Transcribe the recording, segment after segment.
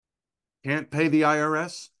Can't pay the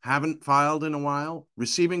IRS? Haven't filed in a while?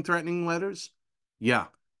 Receiving threatening letters? Yeah,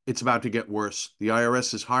 it's about to get worse. The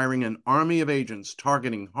IRS is hiring an army of agents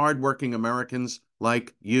targeting hardworking Americans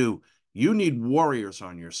like you. You need warriors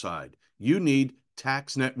on your side. You need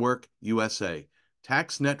Tax Network USA.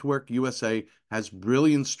 Tax Network USA has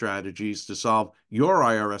brilliant strategies to solve your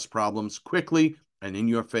IRS problems quickly and in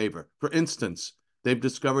your favor. For instance, they've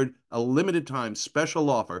discovered a limited time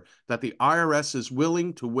special offer that the IRS is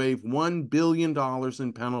willing to waive $1 billion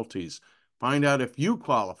in penalties. Find out if you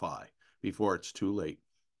qualify before it's too late.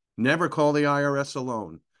 Never call the IRS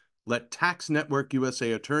alone. Let Tax Network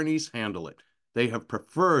USA attorneys handle it. They have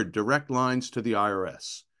preferred direct lines to the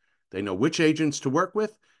IRS. They know which agents to work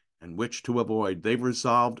with and which to avoid. They've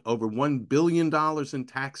resolved over $1 billion in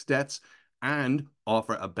tax debts and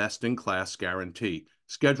offer a best-in-class guarantee.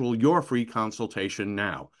 Schedule your free consultation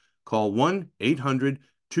now. Call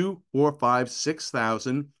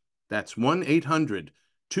 1-800-245-6000. That's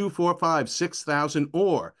 1-800-245-6000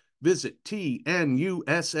 or visit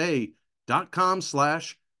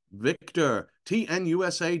tnusa.com/Victor.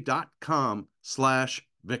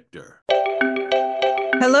 tnusa.com/Victor.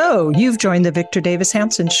 Hello, you've joined the Victor Davis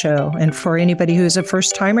Hanson Show. And for anybody who is a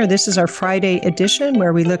first timer, this is our Friday edition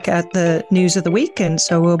where we look at the news of the week. And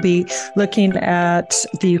so we'll be looking at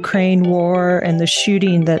the Ukraine war and the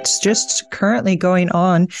shooting that's just currently going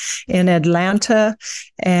on in Atlanta.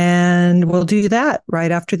 And we'll do that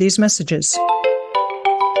right after these messages.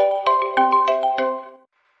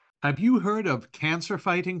 Have you heard of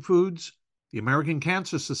cancer-fighting foods? The American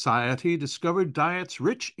Cancer Society discovered diets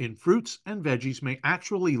rich in fruits and veggies may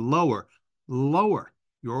actually lower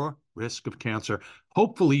your risk of cancer.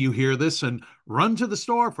 Hopefully you hear this and run to the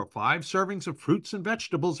store for 5 servings of fruits and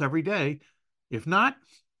vegetables every day. If not,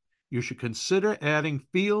 you should consider adding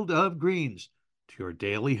Field of Greens to your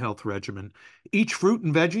daily health regimen. Each fruit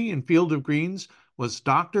and veggie in Field of Greens was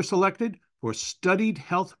doctor selected for studied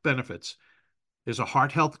health benefits. There's a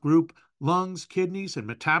heart health group, lungs, kidneys, and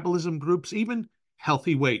metabolism groups, even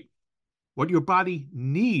healthy weight. What your body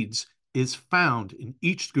needs is found in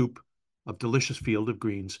each scoop of delicious Field of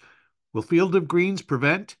Greens. Will Field of Greens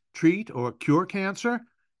prevent, treat, or cure cancer?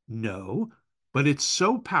 No, but it's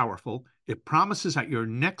so powerful, it promises at your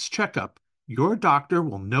next checkup, your doctor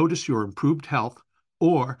will notice your improved health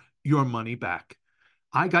or your money back.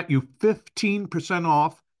 I got you 15%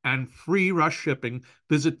 off and free rush shipping.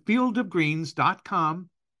 Visit fieldofgreens.com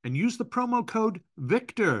and use the promo code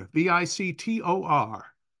VICTOR, VICTOR,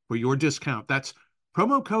 for your discount. That's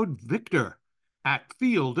promo code VICTOR at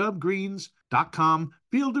fieldofgreens.com,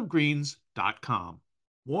 fieldofgreens.com.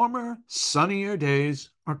 Warmer, sunnier days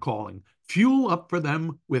are calling. Fuel up for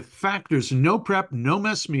them with Factor's no prep, no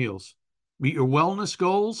mess meals. Meet your wellness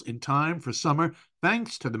goals in time for summer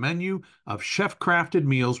thanks to the menu of chef-crafted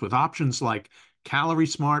meals with options like Calorie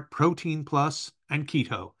Smart, Protein Plus, and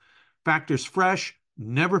Keto. Factor's fresh,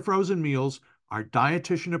 never frozen meals are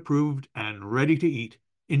dietitian approved and ready to eat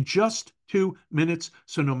in just 2 minutes.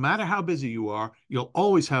 So no matter how busy you are, you'll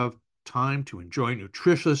always have time to enjoy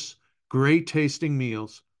nutritious, great tasting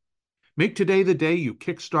meals. Make today the day you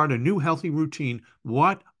kickstart a new healthy routine.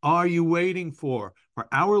 What are you waiting for? For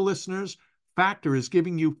our listeners, Factor is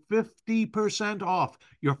giving you 50% off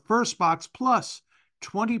your first box plus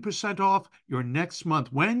 20% off your next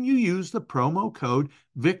month when you use the promo code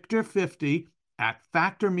VICTOR50 at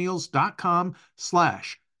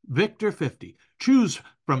factormeals.com/Victor50. Choose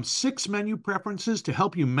from 6 menu preferences to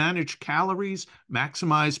help you manage calories,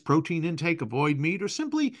 maximize protein intake, avoid meat, or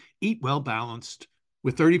simply eat well balanced.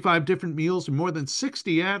 With 35 different meals and more than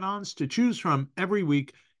 60 add-ons to choose from every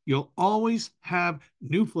week, you'll always have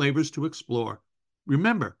new flavors to explore.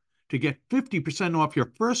 Remember, to get 50% off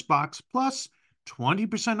your first box plus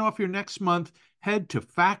 20% off your next month, head to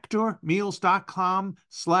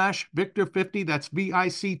factormeals.com/Victor50, that's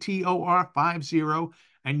VICTOR50,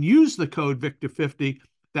 and use the code Victor50.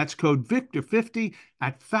 That's code Victor50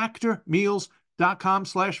 at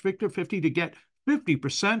factormeals.com/Victor50 to get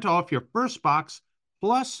 50% off your first box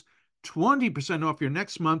plus 20% off your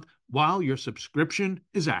next month while your subscription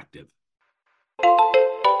is active.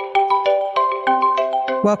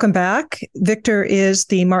 Welcome back. Victor is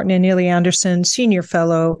the Martin and Neely Anderson Senior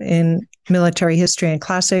Fellow in Military History and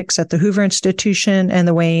Classics at the Hoover Institution and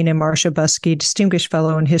the Wayne and Marcia Buskey Distinguished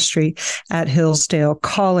Fellow in History at Hillsdale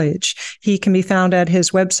College. He can be found at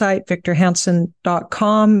his website,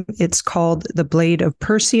 victorhanson.com. It's called The Blade of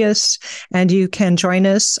Perseus. And you can join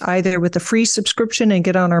us either with a free subscription and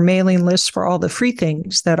get on our mailing list for all the free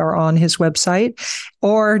things that are on his website,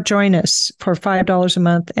 or join us for $5 a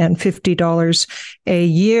month and $50 a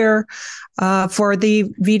year. for the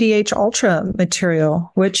VDH Ultra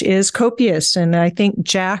material, which is copious. And I think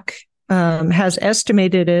Jack has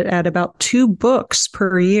estimated it at about 2 books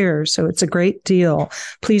per year. So it's a great deal.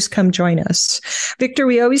 Please come join us. Victor,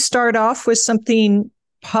 we always start off with something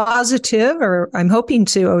positive, or I'm hoping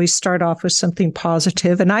to always start off with something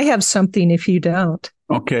positive. And I have something if you don't.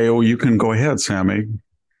 Okay, well, you can go ahead, Sammy.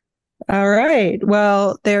 All right.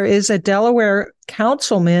 Well, there is a Delaware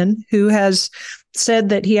councilman who has said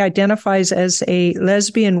that he identifies as a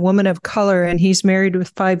lesbian woman of color, and he's married with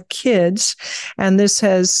 5 kids. And this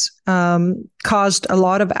has caused a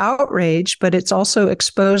lot of outrage, but it's also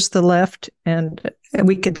exposed the left, and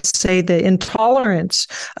we could say the intolerance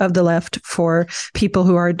of the left for people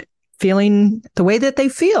who are feeling the way that they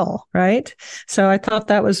feel, right? So I thought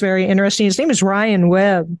that was very interesting. His name is Ryan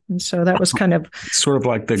Webb. And so that was kind of sort of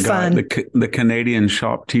like the fun. guy, the Canadian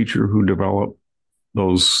shop teacher who developed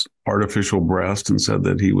those artificial breasts and said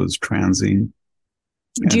that he was transing.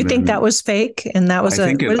 Do you think that was fake? And that was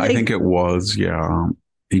I think it was, yeah.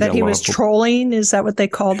 That he was trolling? Is that what they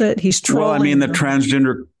called it? He's trolling. Well, I mean, the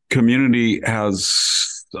transgender community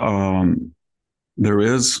has, there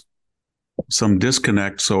is some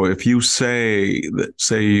disconnect. So if you say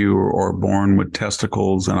you are born with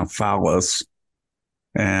testicles and a phallus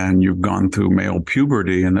and you've gone through male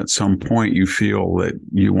puberty, and at some point you feel that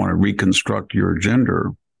you want to reconstruct your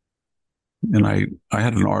gender. And I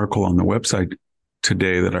had an article on the website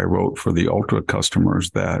today that I wrote for the Ultra customers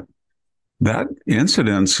that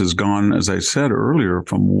incidence has gone, as I said earlier,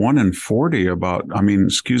 from 1 in 40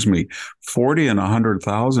 40 in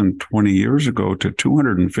 100,000 20 years ago to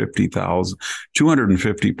 250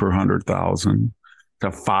 per 100,000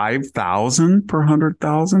 to 5,000 per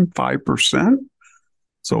 100,000, 5%.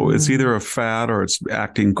 So it's either a fad or it's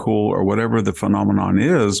acting cool or whatever the phenomenon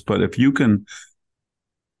is. But if you can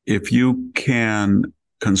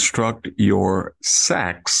construct your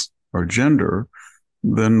sex or gender,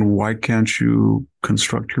 then why can't you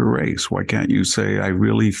construct your race? Why can't you say, I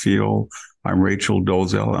really feel I'm Rachel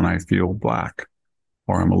Dolezal and I feel Black,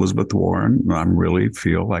 or I'm Elizabeth Warren and I really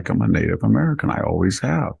feel like I'm a Native American. I always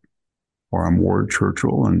have. Or I'm Ward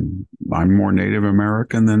Churchill and I'm more Native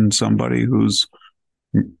American than somebody who's,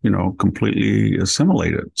 completely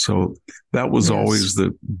assimilated. So that was always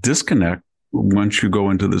the disconnect once you go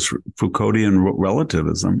into this Foucauldian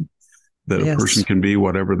relativism, that a person can be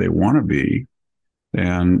whatever they want to be.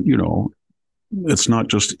 And, it's not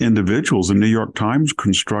just individuals. The New York Times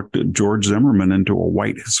constructed George Zimmerman into a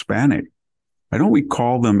white Hispanic. I don't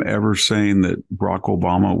recall them ever saying that Barack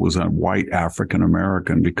Obama was a white African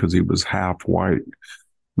American because he was half white.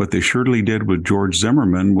 But they surely did with George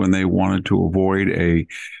Zimmerman when they wanted to avoid a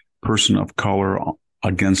person of color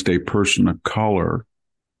against a person of color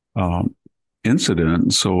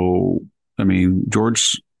incident. So,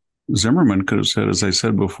 George Zimmerman could have said, as I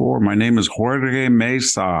said before, my name is Jorge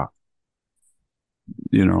Mesa,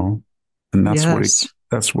 and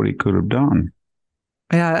that's what he could have done.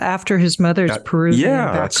 Yeah, after his mother's Peruvian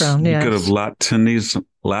background. He could have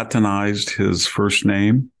Latinized his first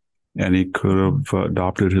name, and he could have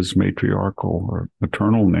adopted his matriarchal or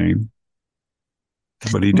maternal name.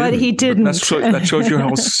 But he didn't. That shows you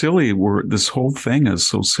how silly this whole thing is.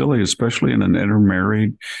 So silly, especially in an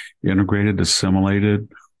intermarried, integrated, assimilated,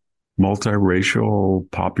 multiracial,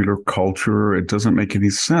 popular culture. It doesn't make any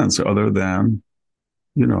sense other than,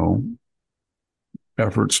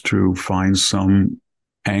 efforts to find some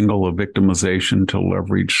angle of victimization to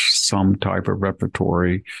leverage some type of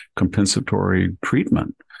repertory, compensatory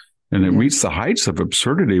treatment. And it reached the heights of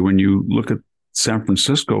absurdity when you look at San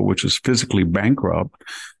Francisco, which is physically bankrupt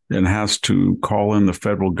and has to call in the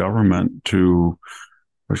federal government to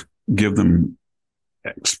give them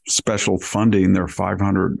special funding. They're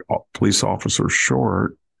 500 police officers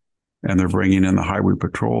short, and they're bringing in the highway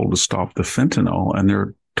patrol to stop the fentanyl. And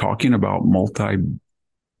they're talking about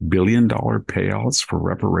multi-billion-dollar payouts for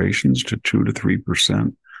reparations to 2 to 3%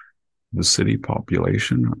 of the city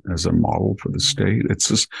population as a model for the state. It's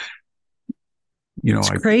just, it's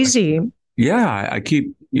crazy. I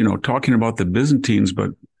keep, talking about the Byzantines, but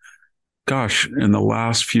gosh, in the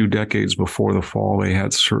last few decades before the fall, they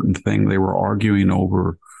had certain things they were arguing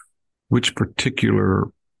over which particular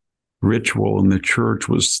ritual in the church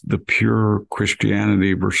was the pure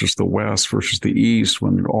Christianity versus the West versus the East,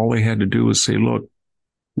 when all they had to do was say, look,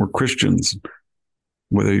 we're Christians.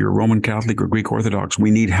 Whether you're Roman Catholic or Greek Orthodox, we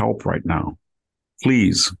need help right now.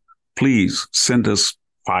 Please send us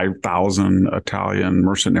 5,000 Italian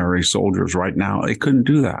mercenary soldiers right now. They couldn't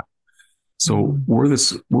do that. So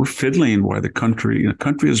we're fiddling while the country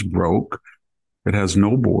is broke. It has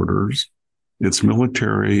no borders. Its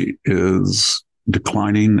military is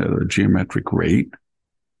declining at a geometric rate.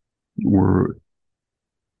 We're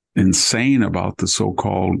insane about the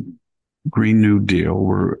so-called Green New Deal.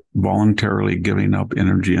 We're voluntarily giving up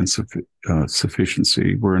energy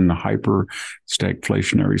insufficiency. We're in a hyper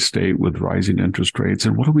stagflationary state with rising interest rates.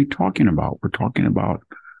 And what are we talking about? We're talking about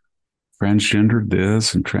transgender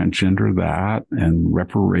this and transgender that and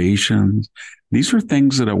reparations. These are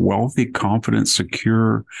things that a wealthy, confident,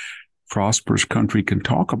 secure, prosperous country can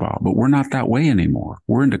talk about, but we're not that way anymore.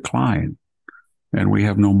 We're in decline and we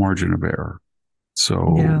have no margin of error.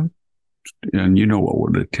 So, and you know what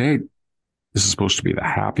would it take? This is supposed to be the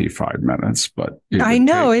happy 5 minutes, but I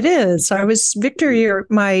know it is. Victor,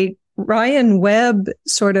 my Ryan Webb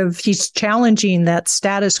he's challenging that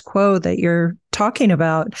status quo that you're talking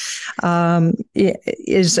about,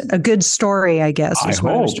 is a good story, I guess. I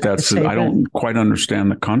hope that's it. I don't quite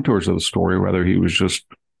understand the contours of the story, whether he was just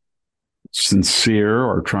sincere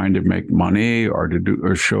or trying to make money or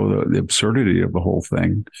to show the absurdity of the whole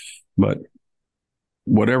thing. But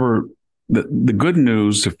whatever, the good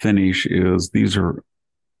news to finish is these are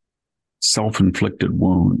self-inflicted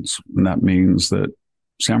wounds. And that means that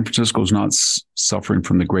San Francisco is not suffering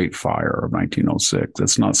from the Great Fire of 1906.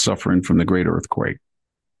 It's not suffering from the Great Earthquake.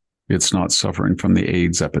 It's not suffering from the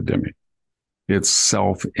AIDS epidemic. It's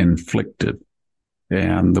self-inflicted.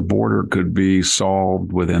 And the border could be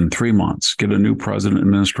solved within 3 months. Get a new president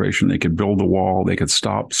administration. They could build the wall. They could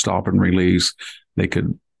stop and release. They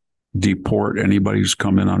could deport anybody who's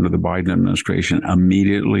come in under the Biden administration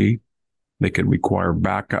immediately. They could require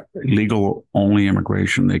backup legal only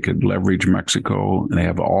immigration. They could leverage Mexico, and they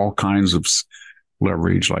have all kinds of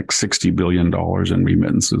leverage, like $60 billion in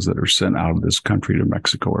remittances that are sent out of this country to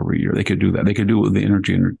Mexico every year. They could do that. They could do it with the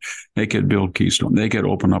energy. They could build Keystone. They could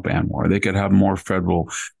open up ANWR. They could have more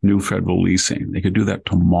new federal leasing. They could do that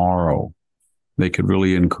tomorrow. They could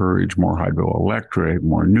really encourage more hydroelectric,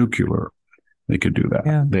 more nuclear. They could do that.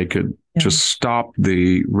 Yeah. They could just stop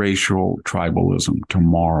the racial tribalism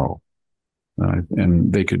tomorrow.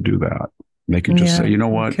 And they could do that. They could just say, you know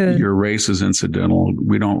what, your race is incidental.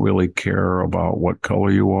 We don't really care about what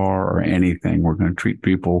color you are or anything. We're going to treat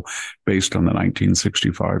people based on the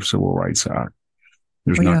 1965 Civil Rights Act.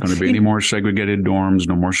 There's not going to be any more segregated dorms,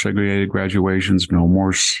 no more segregated graduations, no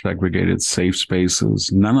more segregated safe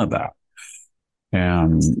spaces, none of that.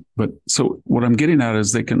 But so what I'm getting at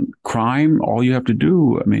is crime, all you have to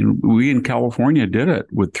do, I mean, we in California did it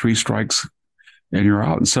with 3 strikes and you're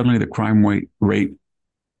out, and suddenly the crime rate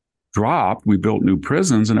dropped. We built new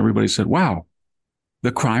prisons and everybody said, wow,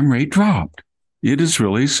 the crime rate dropped. It is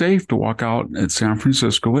really safe to walk out at San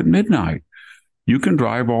Francisco at midnight. You can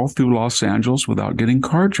drive all through Los Angeles without getting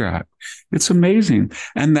carjacked. It's amazing.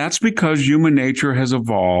 And that's because human nature has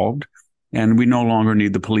evolved and we no longer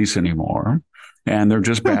need the police anymore. And they're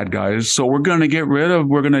just bad guys. So we're going to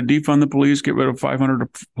defund the police, get rid of 500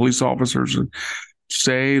 police officers, and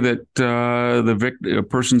say that a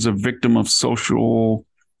person's a victim of social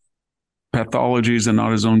pathologies and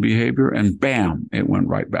not his own behavior, and bam, it went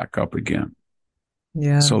right back up again.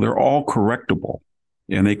 Yeah. So they're all correctable,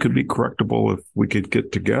 and they could be correctable if we could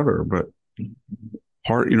get together. But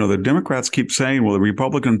the Democrats keep saying, well, the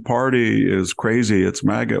Republican Party is crazy. It's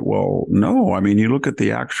MAGA. Well, no. I mean, you look at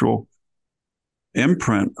the actual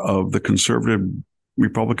imprint of the conservative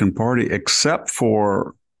Republican Party, except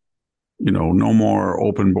for no more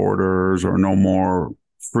open borders or no more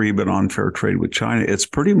free but unfair trade with China. It's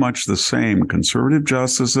pretty much the same. Conservative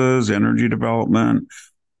justices, energy development,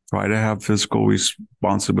 try to have fiscal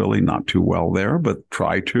responsibility, not too well there, but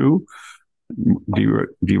try to.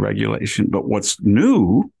 Deregulation. But what's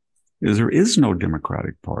new is there is no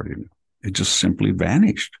Democratic Party. It just simply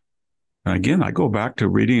vanished. And again, I go back to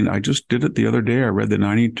reading. I just did it the other day. I read the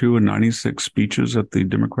 92 and 96 speeches at the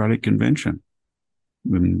Democratic Convention.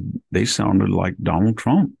 And they sounded like Donald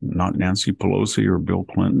Trump, not Nancy Pelosi or Bill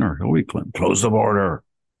Clinton or Hillary Clinton. Close the border.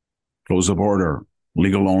 Close the border.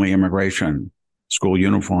 Legal only immigration. School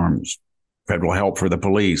uniforms. Federal help for the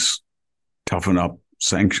police. Toughen up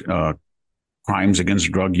crimes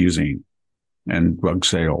against drug using and drug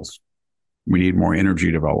sales. We need more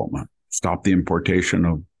energy development. Stop the importation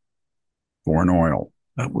of foreign oil.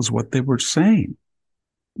 That was what they were saying.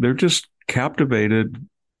 They're just captivated,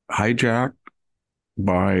 hijacked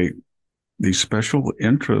by the special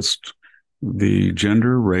interest, the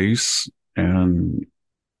gender, race, and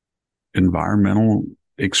environmental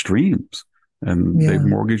extremes, and they've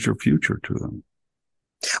mortgaged your future to them.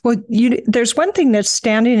 Well, there's one thing that's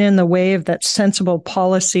standing in the way of that sensible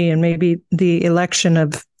policy and maybe the election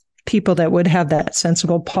of people that would have that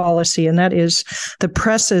sensible policy, and that is the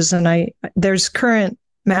presses. And there's current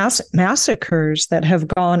massacres that have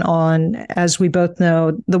gone on, as we both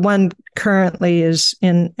know. The one currently is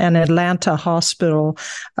in an Atlanta hospital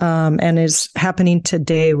and is happening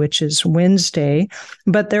today, which is Wednesday.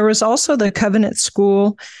 But there was also the Covenant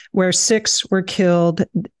School where 6 were killed.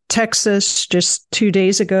 Texas just 2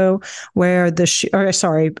 days ago, where I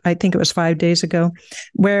think it was 5 days ago,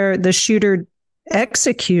 where the shooter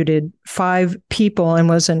executed 5 people and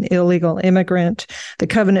was an illegal immigrant. The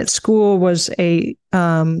Covenant School was a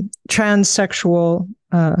transsexual,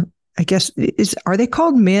 I guess, are they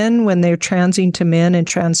called men when they're transing to men, and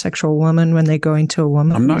transsexual woman when they go into a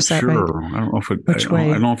woman? I'm not sure. Right? I don't know if I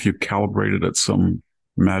don't know if you calibrated at some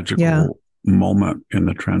magical moment in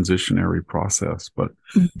the transitionary process, but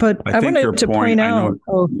I wanted to point out.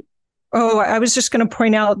 I was just going to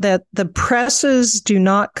point out that the presses do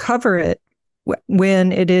not cover it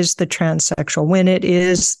when it is the transsexual, when it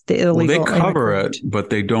is the illegal. Well, they cover it, but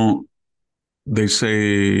they don't. They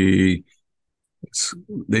say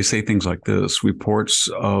things like this: reports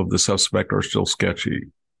of the suspect are still sketchy,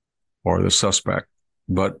 or the suspect.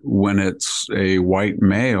 But when it's a white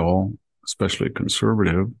male, especially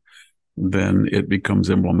conservative, then it becomes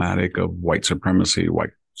emblematic of white supremacy,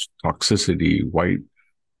 white toxicity, white,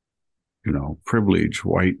 privilege,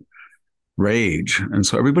 white rage. And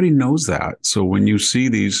so everybody knows that. So when you see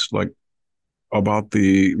these, like about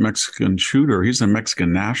the Mexican shooter, he's a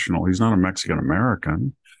Mexican national. He's not a Mexican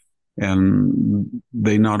American. And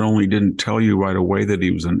they not only didn't tell you right away that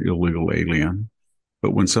he was an illegal alien,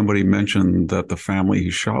 but when somebody mentioned that the family he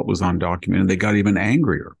shot was undocumented, they got even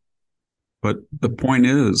angrier. But the point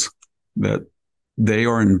is that they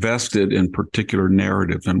are invested in particular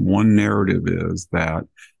narratives. And one narrative is that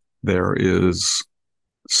there is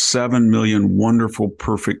 7 million wonderful,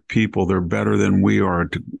 perfect people. They're better than we are,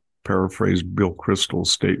 to paraphrase Bill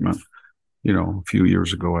Kristol's statement, a few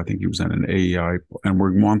years ago. I think he was at an AEI, and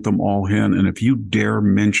we want them all in. And if you dare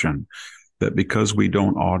mention that because we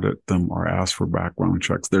don't audit them or ask for background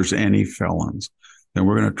checks, there's any felons, then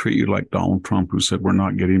we're going to treat you like Donald Trump, who said we're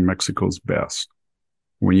not getting Mexico's best.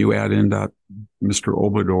 When you add in that Mr.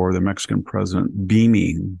 Obrador, the Mexican president,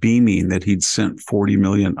 beaming that he'd sent 40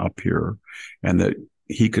 million up here and that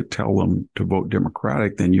he could tell them to vote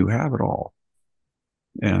Democratic, then you have it all.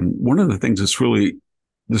 And one of the things that's really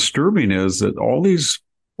disturbing is that all these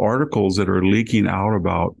articles that are leaking out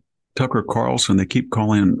about Tucker Carlson, they keep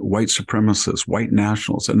calling white supremacists, white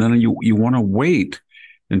nationalists. And then you want to wait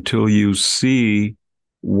until you see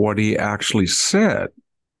what he actually said.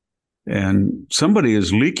 And somebody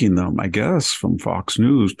is leaking them, I guess, from Fox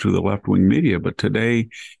News to the left-wing media. But today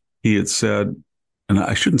he had said, and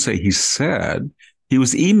I shouldn't say he said, he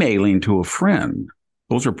was emailing to a friend.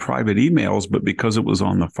 Those are private emails, but because it was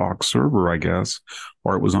on the Fox server, I guess,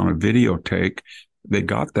 or it was on a videotape, they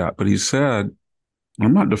got that. But he said,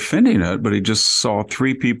 I'm not defending it, but he just saw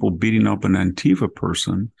 3 people beating up an Antifa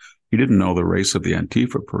person. He didn't know the race of the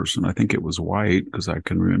Antifa person. I think it was white, because I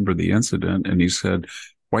can remember the incident. And he said,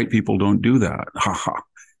 white people don't do that. Ha ha.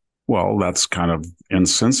 Well, that's kind of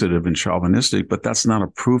insensitive and chauvinistic, but that's not a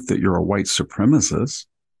proof that you're a white supremacist.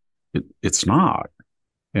 It's not.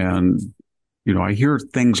 And, I hear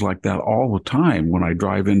things like that all the time when I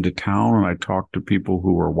drive into town and I talk to people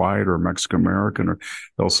who are white or Mexican American, or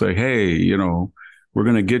they'll say, hey, we're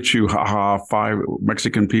going to get you, 5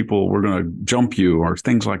 Mexican people, we're going to jump you, or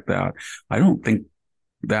things like that. I don't think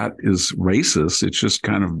that is racist. It's just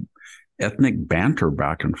kind of ethnic banter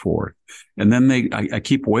back and forth. And then I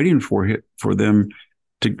keep waiting for them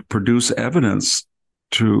to produce evidence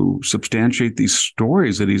to substantiate these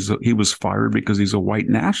stories that he was fired because he's a white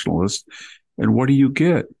nationalist. And what do you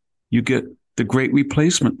get? You get the Great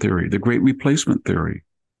Replacement Theory,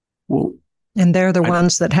 Well, and they're the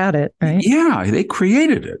ones that had it, right? Yeah, they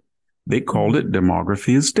created it. They called it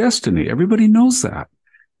demography is destiny. Everybody knows that.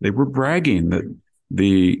 They were bragging that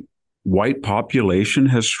the white population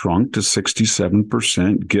has shrunk to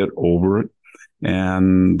 67%, get over it.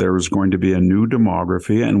 And there's going to be a new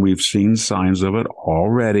demography, and we've seen signs of it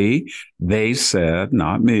already. They said,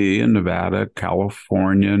 not me, in Nevada,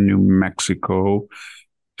 California, New Mexico,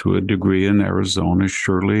 to a degree in Arizona,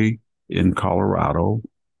 surely in Colorado.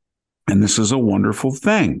 And this is a wonderful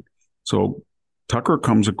thing. So Tucker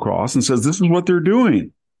comes across and says, this is what they're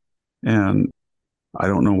doing. And I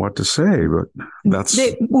don't know what to say, but that's...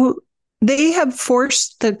 They have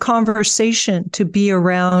forced the conversation to be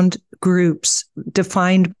around groups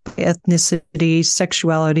defined by ethnicity,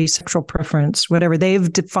 sexuality, sexual preference, whatever.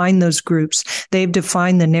 They've defined those groups. They've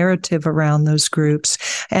defined the narrative around those groups.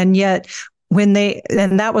 And yet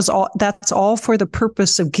and that's all for the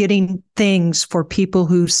purpose of getting things for people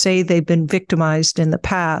who say they've been victimized in the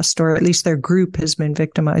past, or at least their group has been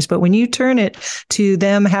victimized. But when you turn it to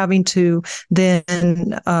them having to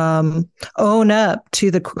then own up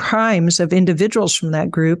to the crimes of individuals from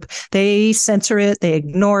that group, they censor it, they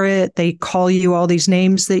ignore it, they call you all these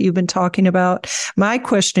names that you've been talking about. My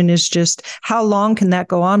question is just, how long can that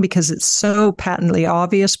go on? Because it's so patently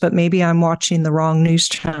obvious, but maybe I'm watching the wrong news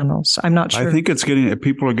channels. I'm not sure. I think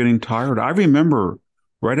people are getting tired. I remember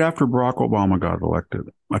right after Barack Obama got elected,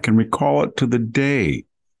 I can recall it to the day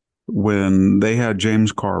when they had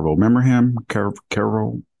James Carville. Remember him?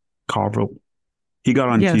 Carville? He got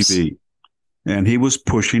on TV and he was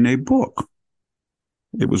pushing a book.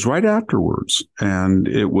 It was right afterwards. And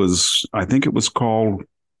I think it was called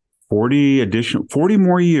 40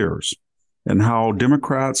 more years, and how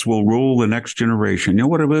Democrats will rule the next generation. You know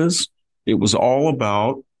what it was? It was all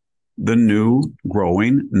about the new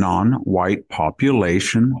growing non-white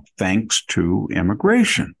population thanks to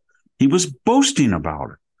immigration. He was boasting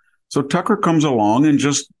about it. So Tucker comes along and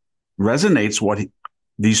just resonates what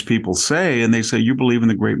these people say, and they say, you believe in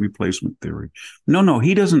the Great Replacement theory. No,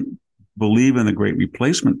 he doesn't believe in the Great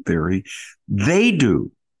Replacement theory. They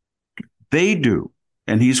do.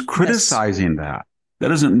 And he's criticizing that. That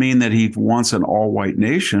doesn't mean that he wants an all-white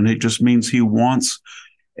nation. It just means he wants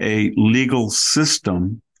a legal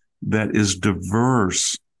system that is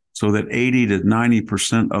diverse, so that 80 to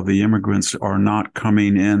 90% of the immigrants are not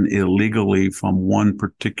coming in illegally from one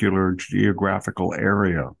particular geographical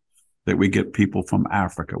area. That we get people from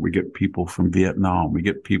Africa, we get people from Vietnam, we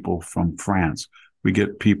get people from France, we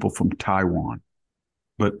get people from Taiwan.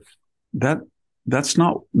 But that's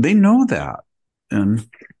not, they know that. And,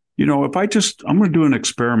 you know, I'm going to do an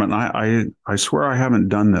experiment. I swear I haven't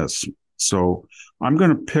done this. So I'm going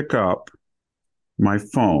to pick up my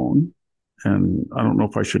phone, and I don't know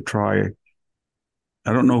if I should try.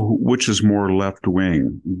 I don't know which is more left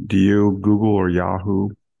wing. Do you, Google or Yahoo?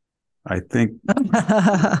 I think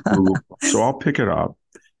Google. So I'll pick it up,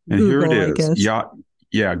 and Google, here it is.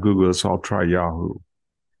 Yeah, Google. So I'll try Yahoo.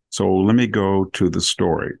 So let me go to the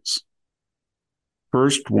stories.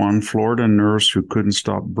 First one: Florida nurse who couldn't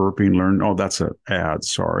stop burping learned. Oh, that's an ad.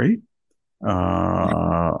 Sorry.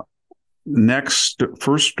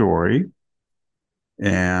 First story.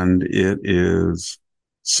 And it is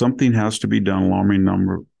something has to be done. Alarming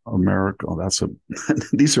number of America. Oh,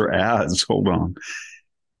 these are ads. Hold on.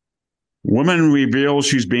 Woman reveals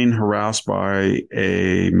she's being harassed by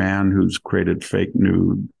a man who's created fake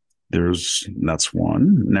nude. That's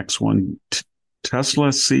one. Next one. Tesla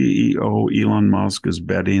CEO Elon Musk is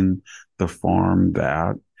betting the farm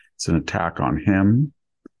that it's an attack on him.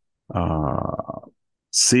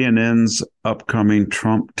 CNN's upcoming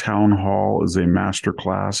Trump town hall is a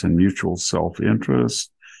masterclass in mutual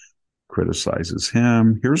self-interest. Criticizes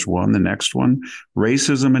him. Here's one. The next one.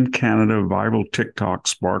 Racism in Canada. Viral TikTok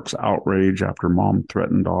sparks outrage after mom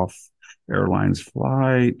threatened off airline's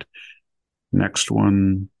flight. Next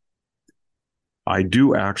one. I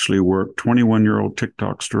do actually work. 21-year-old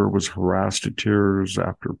TikTok star was harassed to tears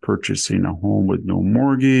after purchasing a home with no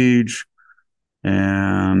mortgage.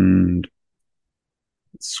 And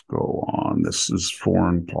let's go on. This is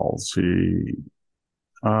foreign policy.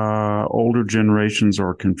 Older generations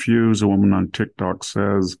are confused. A woman on TikTok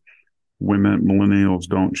says millennials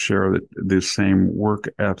don't share the same work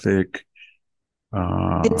ethic.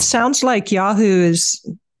 It sounds like Yahoo is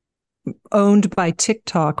owned by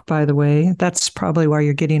TikTok, by the way. That's probably why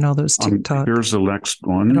you're getting all those TikTok. Here's the next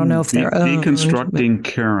one. I don't know if they're owned. Deconstructing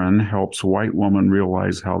Karen helps white woman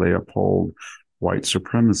realize how they uphold white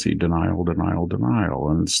supremacy. Denial.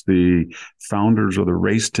 And it's the founders of the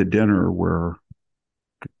Race to Dinner, where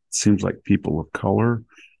it seems like people of color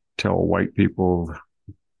tell white people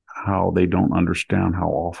how they don't understand how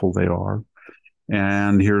awful they are.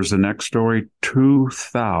 And here's the next story. Tu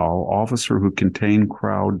Thao, officer who contained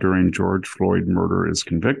crowd during George Floyd murder, is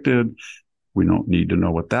convicted. We don't need to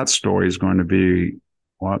know what that story is going to be.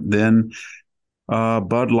 Then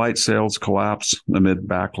Bud Light sales collapse amid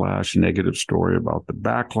backlash. Negative story about the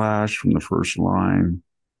backlash from the first line.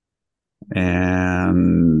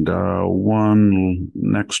 And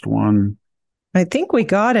next one. I think we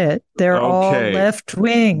got it. They're all left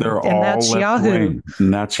wing. That's Yahoo.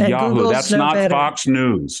 And that's Yahoo. Google's that's not better. Fox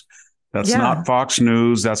News. That's not Fox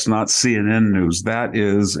News. That's not CNN News. That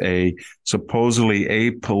is a supposedly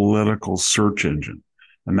apolitical search engine.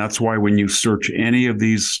 And that's why when you search any of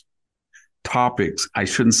these topics, I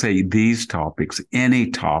shouldn't say these topics,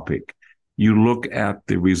 any topic, you look at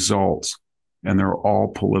the results and they're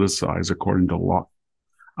all politicized according to law.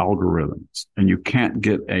 algorithms, and you can't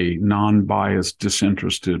get a non-biased,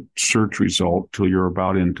 disinterested search result till you're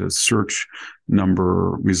about into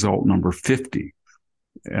result number 50.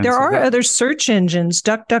 And there are other search engines.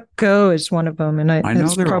 DuckDuckGo is one of them, and I know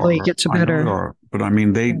there probably are. gets a better. But I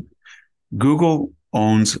mean, Google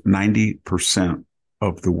owns 90%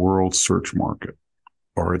 of the world search market,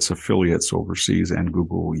 or its affiliates overseas, and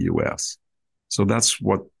Google US. So that's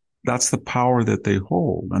the power that they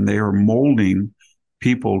hold, and they are molding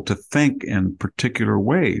people to think in particular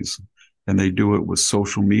ways. And they do it with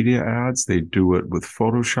social media ads. They do it with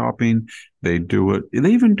photoshopping. They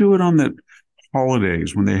even do it on the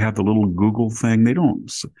holidays when they have the little Google thing.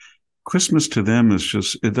 Christmas to them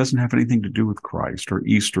it doesn't have anything to do with Christ, or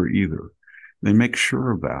Easter either. They make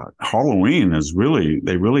sure of that. Halloween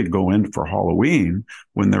they really go in for Halloween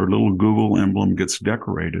when their little Google emblem gets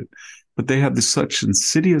decorated. But they have such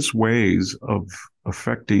insidious ways of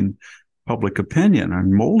affecting public opinion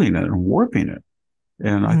and molding it and warping it.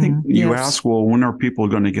 And I think you ask, well, when are people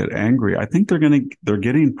going to get angry? I think they're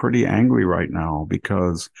getting pretty angry right now,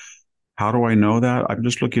 because how do I know that? I'm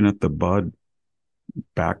just looking at the Bud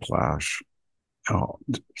backlash.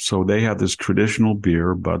 So they have this traditional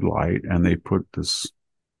beer, Bud Light, and they put this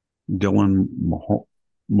Dylan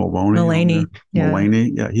Mulvaney.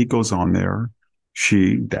 Yeah, he goes on there.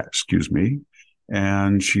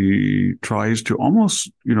 And she tries to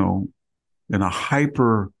almost, in a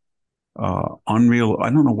hyper unreal, I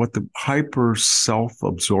don't know what the hyper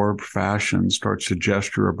self-absorbed fashion, starts to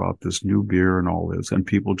gesture about this new beer and all this. And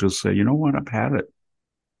people just say, you know what, I've had it.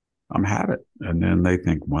 And then they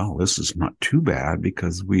think, well, this is not too bad,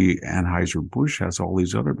 because Anheuser-Busch has all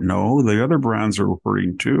these the other brands are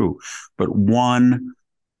hurting too. But $1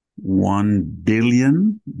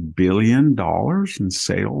 billion in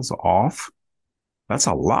sales off, that's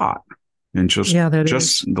a lot in just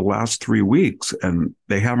the last 3 weeks, and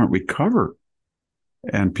they haven't recovered.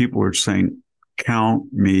 And people are saying,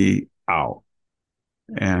 count me out.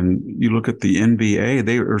 And you look at the NBA,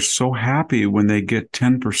 they are so happy when they get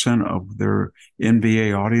 10% of their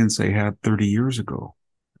NBA audience they had 30 years ago.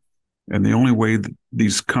 And the only way that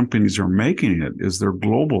these companies are making it is they're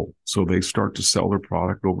global. So they start to sell their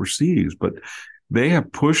product overseas. But they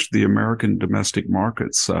have pushed the American domestic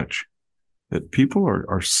market such that people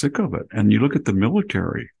are sick of it. And you look at the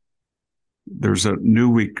military. There's a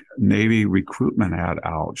new Navy recruitment ad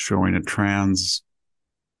out showing a trans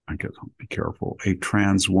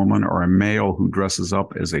woman, or a male who dresses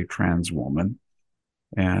up as a trans woman.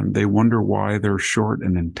 And they wonder why they're short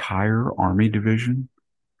an entire Army division.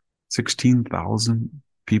 16,000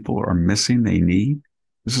 people are missing they need.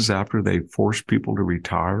 This is after they forced people to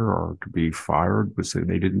retire or to be fired because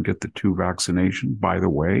they didn't get the 2 vaccinations. By the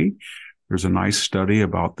way, there's a nice study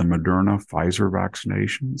about the Moderna Pfizer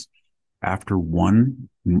vaccinations. After 1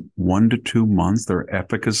 to 2 months, their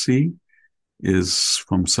efficacy is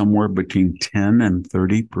from somewhere between 10 and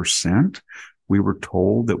 30%. We were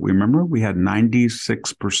told that, remember, we had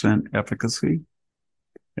 96% efficacy.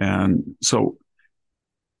 And so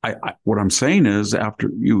what I'm saying is, after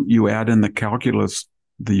you add in the calculus,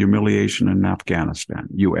 the humiliation in Afghanistan,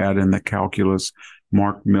 you add in the calculus,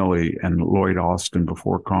 Mark Milley and Lloyd Austin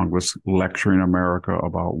before Congress lecturing America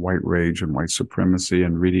about white rage and white supremacy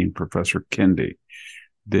and reading Professor Kendi.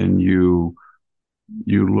 Then you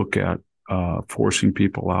look at forcing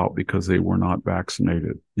people out because they were not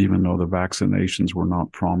vaccinated, even though the vaccinations were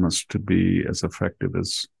not promised to be as effective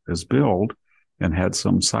as billed, and had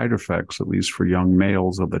some side effects, at least for young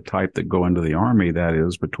males of the type that go into the Army, that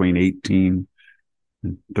is between 18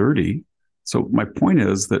 and 30. So my point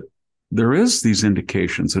is that there is these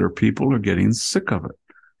indications that people are getting sick of it.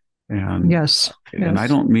 And yes. And I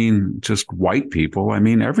don't mean just white people. I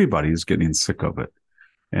mean, everybody's getting sick of it.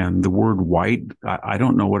 And the word white, I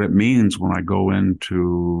don't know what it means when I go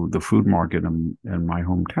into the food market in my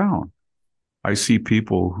hometown. I see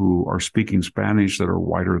people who are speaking Spanish that are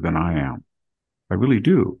whiter than I am. I really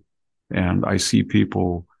do. And I see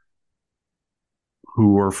people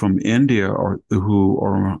who are from India or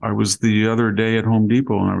I was the other day at Home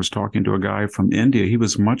Depot and I was talking to a guy from India. He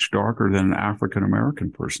was much darker than an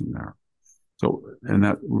African-American person there. So, and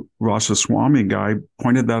that Ramaswamy guy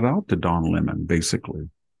pointed that out to Don Lemon, basically.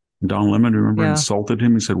 Don Lemon, remember, insulted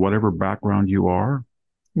him. He said, whatever background you are.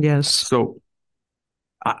 Yes. So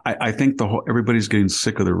I think everybody's getting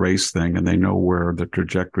sick of the race thing, and they know where the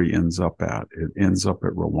trajectory ends up at. It ends up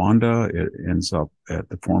at Rwanda. It ends up at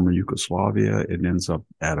the former Yugoslavia. It ends up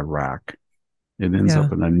at Iraq. It ends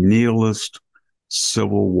up in a nihilist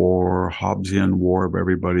civil war, Hobbesian war of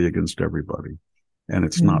everybody against everybody. And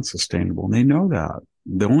it's not sustainable. And they know that.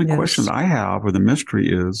 The only question I have, or the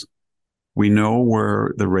mystery, is We know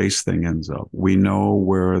where the race thing ends up. We know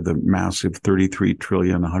where the massive 33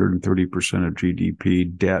 trillion, 130% of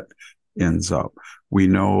GDP debt ends up. We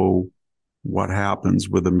know what happens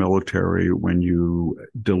with the military when you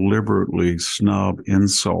deliberately snub,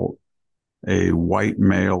 insult a white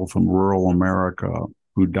male from rural America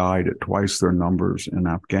who died at twice their numbers in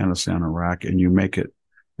Afghanistan, Iraq, and you make it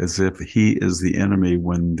as if he is the enemy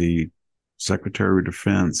when the Secretary of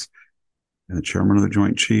Defense and the chairman of the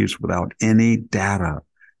Joint Chiefs, without any data,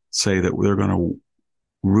 say that they're going to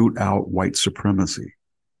root out white supremacy.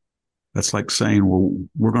 That's like saying, well,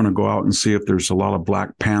 we're going to go out and see if there's a lot of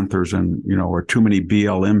Black Panthers and, or too many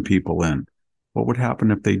BLM people in. What would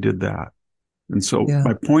happen if they did that? And so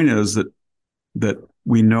my point is that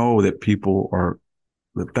we know that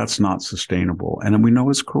that's not sustainable. And we know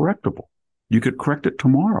it's correctable. You could correct it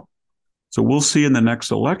tomorrow. So we'll see in the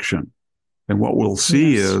next election. And what we'll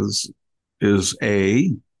see is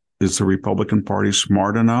the Republican Party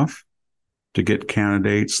smart enough to get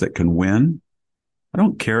candidates that can win? I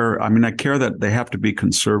don't care. I mean, I care that they have to be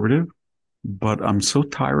conservative, but I'm so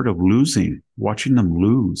tired of watching them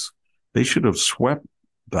lose. They should have swept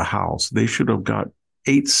the House. They should have got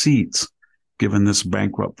 8 seats given this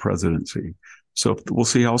bankrupt presidency. So we'll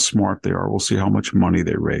see how smart they are. We'll see how much money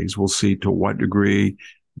they raise. We'll see to what degree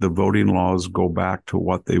the voting laws go back to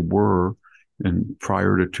what they were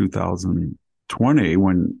prior to 2020,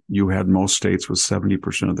 when you had most states with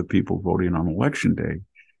 70% of the people voting on election day.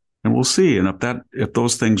 And we'll see. And if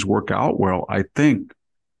those things work out well, I think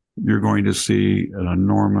you're going to see an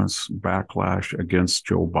enormous backlash against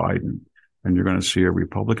Joe Biden. And you're going to see a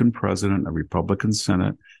Republican president, a Republican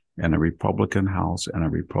Senate, and a Republican House, and a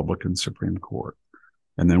Republican Supreme Court.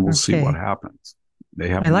 And then we'll see what happens. They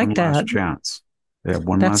have one last chance. They have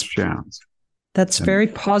one last chance. That's very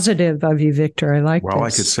positive of you, Victor. I like this. Well,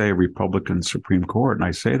 I could say a Republican Supreme Court. And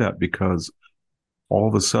I say that because all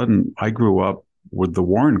of a sudden I grew up with the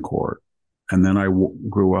Warren Court. And then I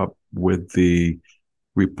grew up with the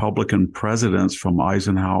Republican presidents from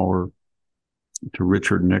Eisenhower to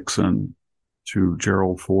Richard Nixon to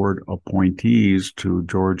Gerald Ford appointees to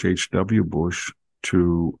George H.W. Bush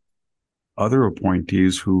to other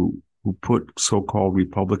appointees who put so-called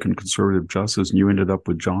Republican conservative justice, and you ended up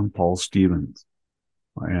with John Paul Stevens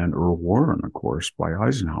and Earl Warren, of course, by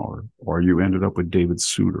Eisenhower, or you ended up with David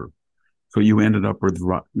Souter. So you ended up with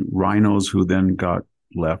rhinos who then got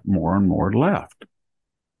left more and more left.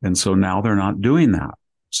 And so now they're not doing that.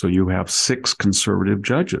 So you have 6 conservative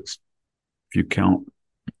judges. If you count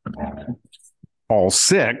all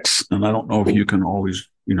 6, and I don't know if you can always,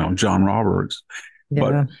 John Roberts,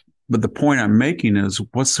 but the point I'm making is,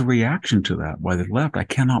 what's the reaction to that by the left? I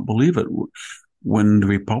cannot believe it. When the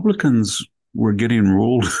Republicans were getting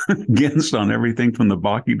ruled against on everything from the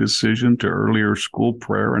Bakke decision to earlier school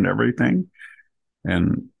prayer and everything,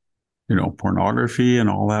 and, pornography and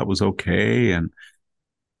all that was okay. And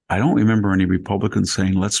I don't remember any Republicans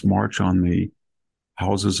saying, let's march on the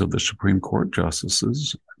houses of the Supreme Court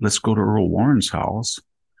justices. Let's go to Earl Warren's house.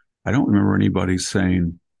 I don't remember anybody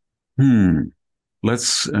saying,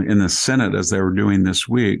 let's, in the Senate, as they were doing this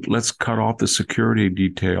week, let's cut off the security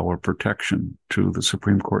detail or protection to the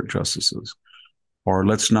Supreme Court justices. Or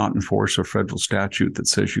let's not enforce a federal statute that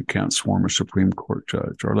says you can't swarm a Supreme Court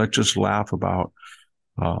judge. Or let's just laugh about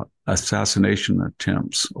assassination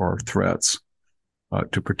attempts or threats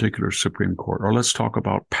to particular Supreme Court. Or let's talk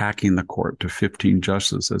about packing the court to 15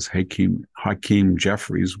 justices, as Hakeem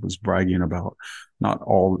Jeffries was bragging about not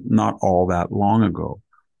all that long ago.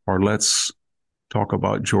 Or let's talk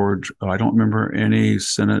about George. I don't remember any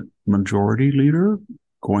Senate majority leader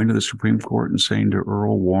going to the Supreme Court and saying to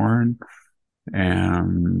Earl Warren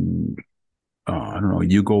and I don't know,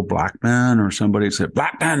 Hugo Blackmun or somebody said,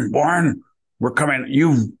 Blackmun, Warren, we're coming.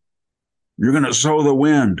 You're going to sow the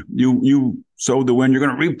wind. You sow the wind. You're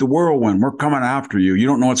going to reap the whirlwind. We're coming after you. You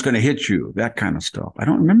don't know what's going to hit you. That kind of stuff. I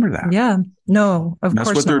don't remember that. Yeah, no, of course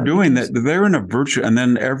that's what they're doing. That they're in a virtue, and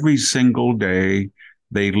then every single day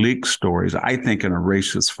they leak stories. I think in a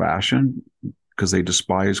racist fashion because they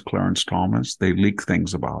despise Clarence Thomas. They leak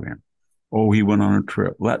things about him. Oh, he went on a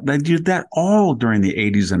trip. They did that all during the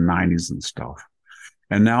 80s and 90s and stuff.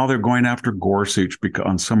 And now they're going after Gorsuch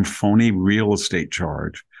on some phony real estate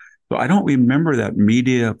charge. So I don't remember that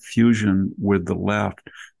media fusion with the left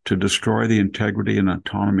to destroy the integrity and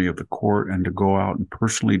autonomy of the court and to go out and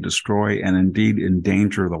personally destroy and indeed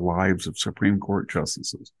endanger the lives of Supreme Court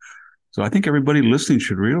justices. So I think everybody listening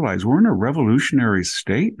should realize we're in a revolutionary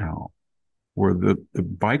state now where the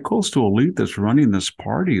bicoastal elite that's running this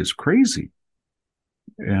party is crazy.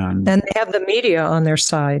 And they have the media on their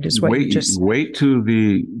side, is what you just wait till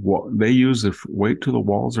the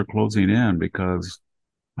walls are closing in, because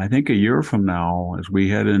I think a year from now, as we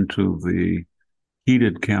head into the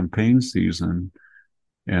heated campaign season,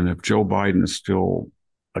 and if Joe Biden is still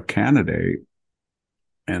a candidate,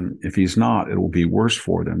 and if he's not, it will be worse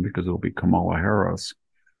for them because it'll be Kamala Harris,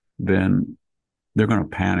 then they're going to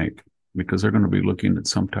panic because they're going to be looking at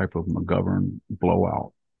some type of McGovern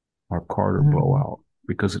blowout or Carter blowout.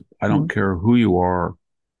 Because I don't care who you are,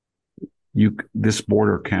 this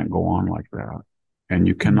border can't go on like that. And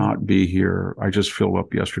you cannot be here. I just filled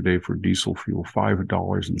up yesterday for diesel fuel,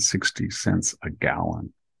 $5.60 a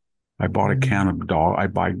gallon. I bought I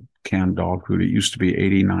buy canned dog food. It used to be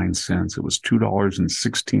 89 cents. It was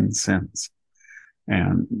 $2.16.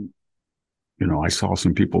 And, I saw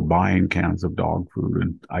some people buying cans of dog food,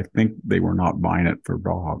 and I think they were not buying it for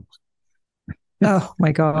dogs. Oh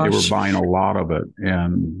my gosh. They were buying a lot of it,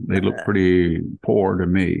 and they look pretty poor to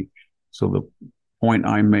me. So the point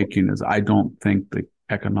I'm making is I don't think that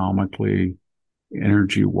economically,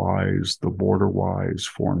 energy-wise, the border-wise,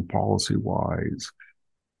 foreign policy-wise,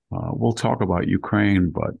 we'll talk about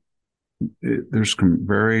Ukraine, but there's some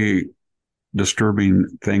very disturbing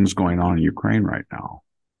things going on in Ukraine right now.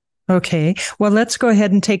 Okay. Well, let's go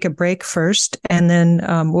ahead and take a break first, and then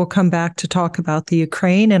we'll come back to talk about the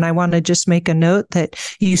Ukraine. And I want to just make a note that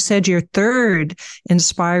you said your third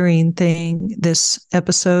inspiring thing this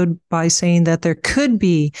episode by saying that there could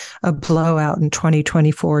be a blowout in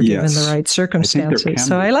 2024 given the right circumstances.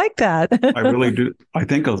 So I like that. I really do. I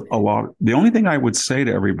think a lot. The only thing I would say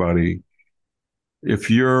to everybody, if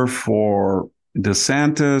you're for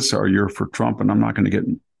DeSantis or you're for Trump, and I'm not going to get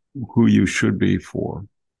who you should be for,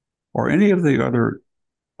 or any of the other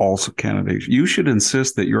also candidates, you should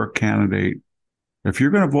insist that your candidate, if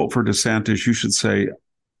you're going to vote for DeSantis, you should say,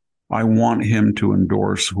 I want him to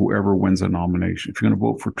endorse whoever wins a nomination. If you're going to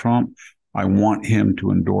vote for Trump, I want him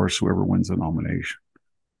to endorse whoever wins the nomination.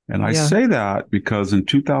 And I say that because in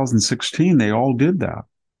 2016, they all did that.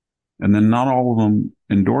 And then not all of them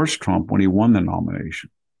endorsed Trump when he won the nomination.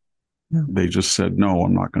 Yeah. They just said, no,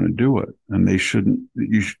 I'm not going to do it. And they shouldn't,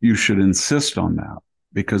 you should insist on that.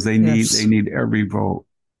 Because they need every vote.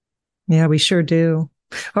 Yeah, we sure do.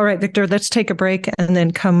 All right, Victor, let's take a break and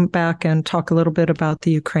then come back and talk a little bit about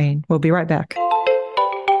the Ukraine. We'll be right back.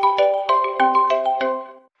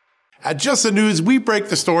 At Just the News, we break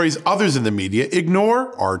the stories others in the media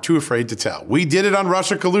ignore or are too afraid to tell. We did it on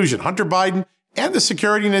Russia collusion, Hunter Biden, and the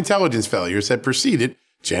security and intelligence failures that preceded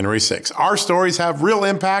January 6th. Our stories have real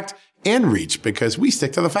impact and reach because we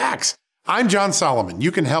stick to the facts. I'm John Solomon.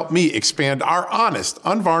 You can help me expand our honest,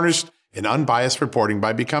 unvarnished, and unbiased reporting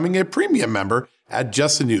by becoming a premium member at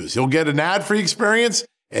Just the News. You'll get an ad-free experience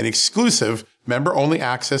and exclusive member-only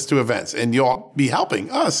access to events, and you'll be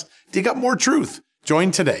helping us dig up more truth.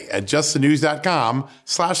 Join today at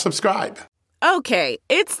justthenews.com/subscribe. Okay,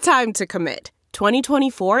 it's time to commit.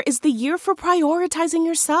 2024 is the year for prioritizing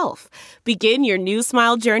yourself. Begin your new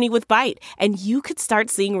smile journey with Byte, and you could start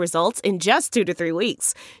seeing results in just 2 to 3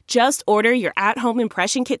 weeks. Just order your at-home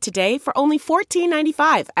impression kit today for only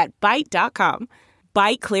 $14.95 at Byte.com.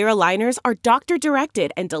 Byte clear aligners are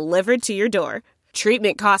doctor-directed and delivered to your door.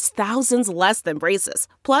 Treatment costs thousands less than braces.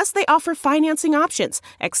 Plus, they offer financing options,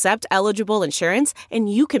 accept eligible insurance, and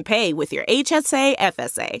you can pay with your HSA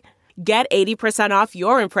FSA. Get 80% off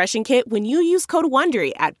your impression kit when you use code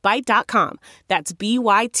WONDERY at Byte.com. That's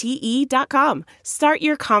BYTE.com. Start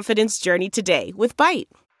your confidence journey today with Byte.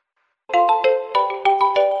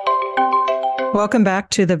 Welcome back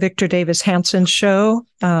to the Victor Davis Hanson Show.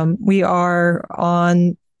 We are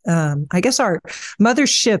on I guess our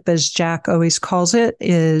mothership, as Jack always calls it,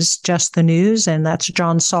 is Just the News. And that's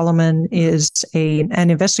John Solomon is an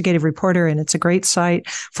investigative reporter, and it's a great site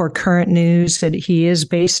for current news. And he is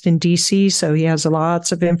based in DC, so he has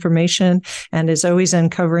lots of information and is always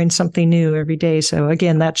uncovering something new every day. So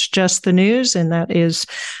again, that's Just the News, and that is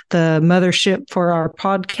the mothership for our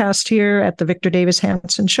podcast here at the Victor Davis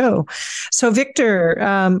Hanson Show. So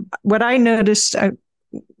Victor, what I noticed,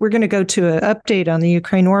 we're going to go to an update on the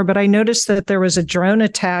Ukraine war, but I noticed that there was a drone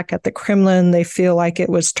attack at the Kremlin. They feel like it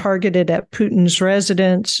was targeted at Putin's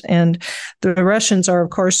residence, and the Russians are, of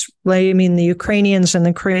course, blaming the Ukrainians, and the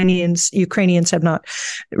Ukrainians have not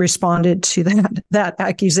responded to that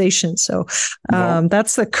accusation. So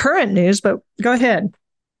that's the current news, but go ahead.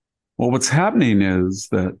 Well, what's happening is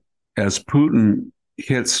that as Putin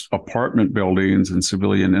hits apartment buildings and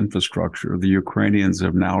civilian infrastructure, the Ukrainians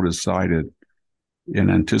have now decided,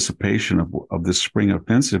 in anticipation of the spring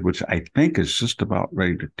offensive, which I think is just about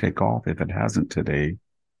ready to take off if it hasn't today,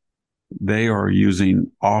 they are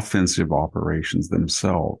using offensive operations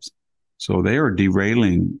themselves. So they are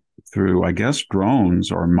derailing through, I guess,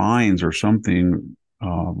 drones or mines or something,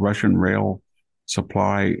 Russian rail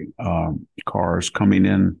supply cars coming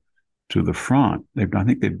in to the front. I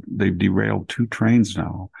think they've derailed 2 trains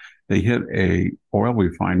now. They hit a oil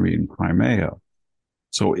refinery in Crimea.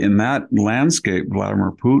 So in that landscape,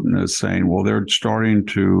 Vladimir Putin is saying, well, they're starting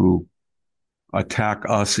to attack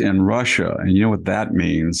us in Russia. And you know what that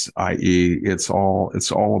means, i.e., it's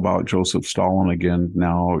all about Joseph Stalin again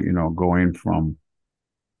now, going from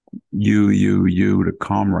you to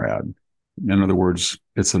comrade. In other words,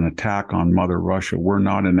 it's an attack on Mother Russia. We're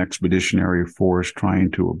not an expeditionary force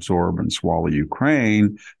trying to absorb and swallow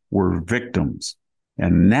Ukraine. We're victims.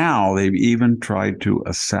 And now they've even tried to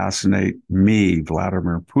assassinate me,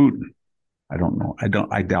 Vladimir Putin. I don't know.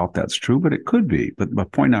 I doubt that's true, but it could be. But the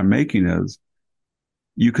point I'm making is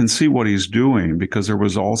you can see what he's doing, because there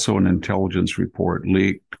was also an intelligence report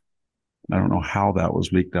leaked. I don't know how that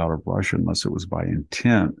was leaked out of Russia, unless it was by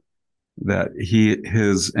intent, that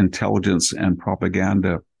his intelligence and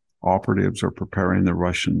propaganda operatives are preparing the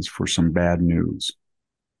Russians for some bad news.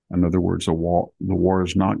 In other words, the war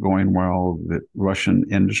is not going well. The Russian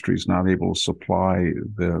industry is not able to supply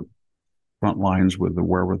the front lines with the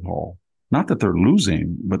wherewithal. Not that they're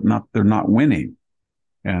losing, but they're not winning.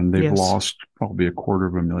 And they've lost probably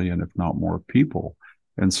 250,000, if not more, people.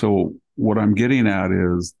 And so what I'm getting at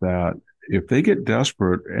is that if they get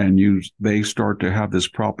desperate and they start to have this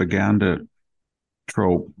propaganda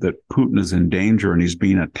trope that Putin is in danger and he's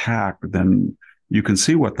being attacked, then you can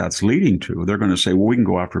see what that's leading to. They're going to say, well, we can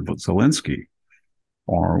go after Zelensky,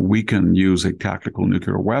 or we can use a tactical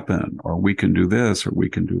nuclear weapon, or we can do this, or we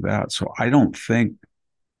can do that. So I don't think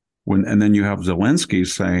and then you have Zelensky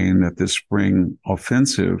saying that this spring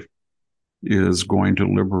offensive is going to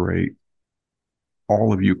liberate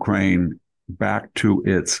all of Ukraine back to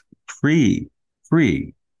its free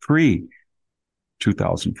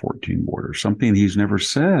 2014 border, something he's never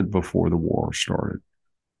said before the war started.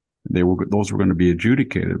 Those were going to be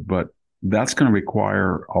adjudicated, but that's going to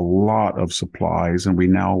require a lot of supplies. And we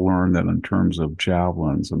now learn that in terms of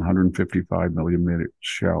javelins and 155 millimeter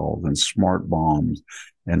shells and smart bombs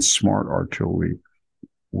and smart artillery,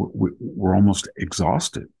 we're almost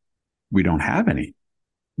exhausted. We don't have any.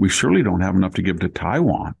 We surely don't have enough to give to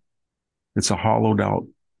Taiwan. It's a hollowed out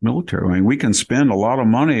military. I mean, we can spend a lot of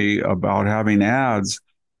money about having ads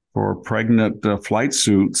for pregnant flight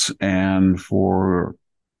suits and for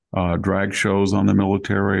drag shows on the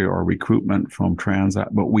military or recruitment from Transat,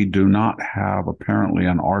 but we do not have apparently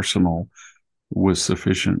an arsenal with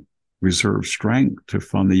sufficient reserve strength to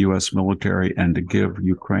fund the U.S. military and to give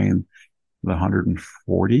Ukraine the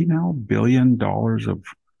 $140 billion of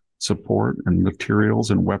support and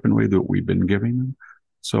materials and weaponry that we've been giving them.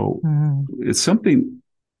 So it's something,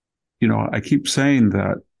 I keep saying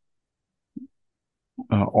that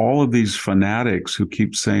all of these fanatics who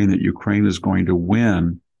keep saying that Ukraine is going to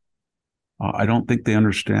win, I don't think they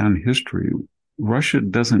understand history. Russia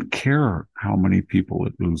doesn't care how many people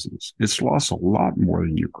it loses. It's lost a lot more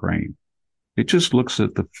than Ukraine. It just looks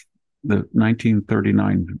at the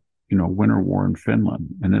 1939, Winter War in Finland,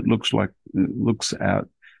 and it looks at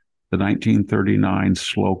the 1939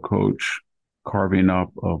 slow coach carving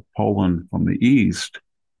up of Poland from the east.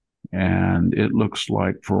 And it looks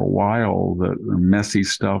like for a while the messy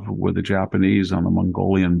stuff with the Japanese on the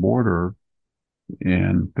Mongolian border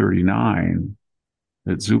in 1939,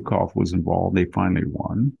 that Zhukov was involved. They finally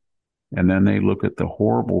won. And then they look at the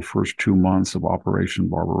horrible first 2 months of Operation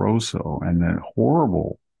Barbarossa and the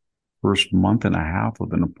horrible first month and a half of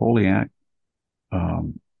the Napoleonic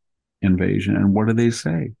invasion. And what do they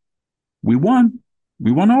say? We won.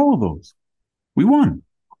 We won all of those. We won.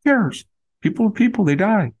 Who cares? People are people. They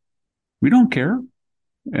die. We don't care.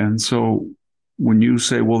 And so when you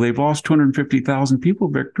say, well, they've lost 250,000 people,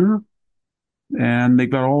 Victor, and they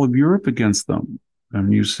got all of Europe against them.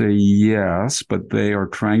 And you say, yes, but they are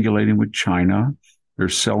triangulating with China. They're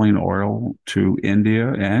selling oil to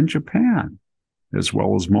India and Japan, as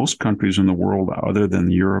well as most countries in the world other than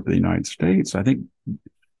Europe and the United States. I think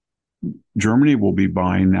Germany will be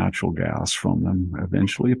buying natural gas from them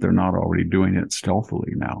eventually, if they're not already doing it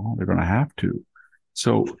stealthily now. They're going to have to.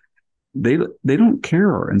 So they don't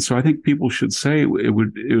care. And so I think people should say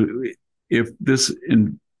if this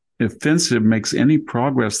offensive makes any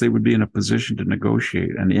progress, they would be in a position to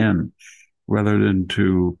negotiate an end rather than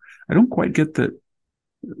I don't quite get the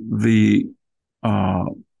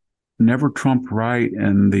never Trump right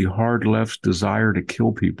and the hard left's desire to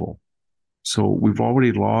kill people. So we've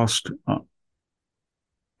already lost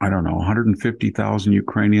I don't know, 150,000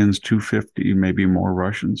 Ukrainians, 250, maybe more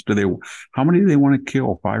Russians. How many do they want to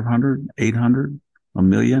kill? 500, 800, a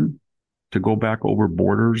million to go back over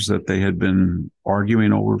borders that they had been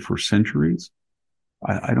arguing over for centuries?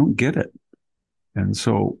 I don't get it. And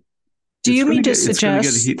so do you mean to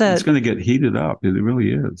suggest that it's going to get heated up? It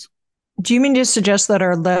really is. Do you mean to suggest that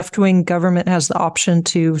our left-wing government has the option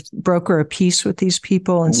to broker a peace with these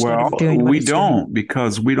people instead of doing what we don't,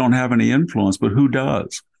 because we don't have any influence, but who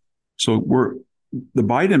does? So the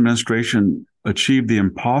Biden administration achieved the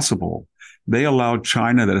impossible. They allowed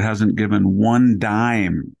China, that hasn't given one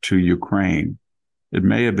dime to Ukraine. It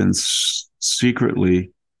may have been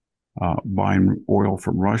secretly buying oil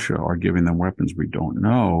from Russia or giving them weapons. We don't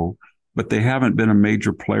know, but they haven't been a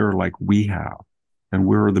major player like we have. And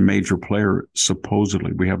we're the major player,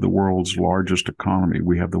 supposedly. We have the world's largest economy.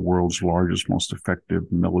 We have the world's largest, most effective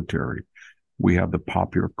military. We have the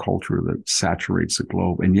popular culture that saturates the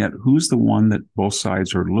globe. And yet, who's the one that both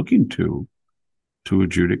sides are looking to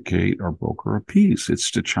adjudicate or broker a peace? It's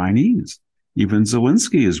the Chinese. Even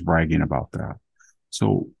Zelensky is bragging about that.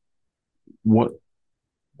 So what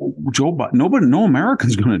Joe Biden, no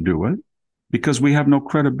American's going to do it, because we have no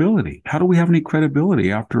credibility. How do we have any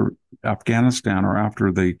credibility after Afghanistan or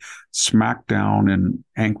after the smackdown in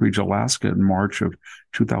Anchorage, Alaska in March of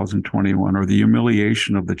 2021, or the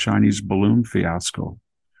humiliation of the Chinese balloon fiasco?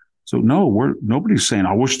 So no, nobody's saying,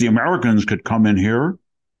 I wish the Americans could come in here.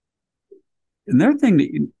 And their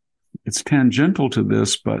thing, it's tangential to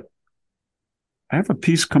this, but I have a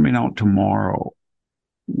piece coming out tomorrow.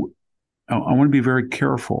 I want to be very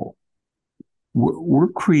careful. We're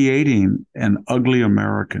creating an ugly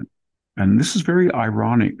American. And this is very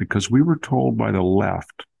ironic, because we were told by the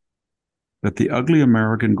left that the ugly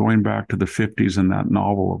American, going back to the 50s and that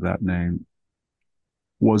novel of that name,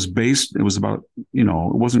 it was about, it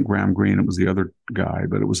wasn't Graham Greene, it was the other guy,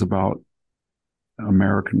 but it was about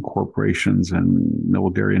American corporations and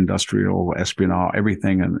military industrial espionage,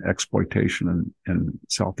 everything, and exploitation in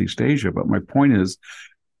Southeast Asia. But my point is,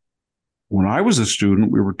 when I was a student,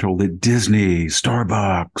 we were told that Disney,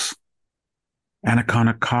 Starbucks,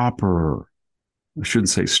 Anaconda Copper, I shouldn't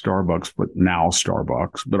say Starbucks, but now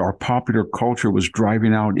Starbucks, but our popular culture was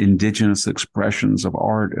driving out indigenous expressions of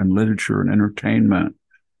art and literature and entertainment,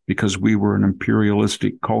 because we were an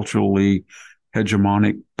imperialistic, culturally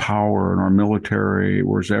hegemonic power, and our military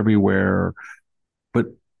was everywhere.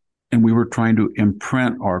 And we were trying to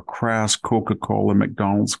imprint our crass Coca-Cola,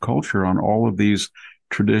 McDonald's culture on all of these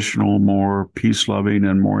traditional, more peace-loving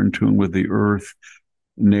and more in tune with the earth,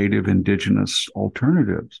 native, indigenous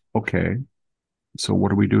alternatives. Okay, so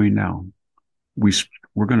what are we doing now? We have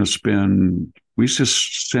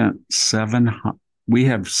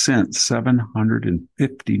sent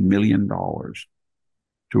 $750 million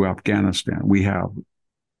to Afghanistan.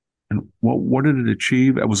 And what did it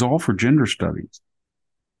achieve? It was all for gender studies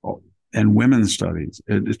and women's studies.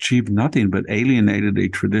 It achieved nothing but alienated a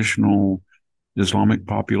traditional Islamic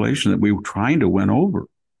population that we were trying to win over.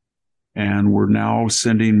 And we're now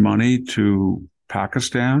sending money to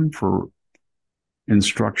Pakistan for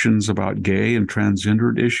instructions about gay and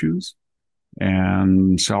transgendered issues.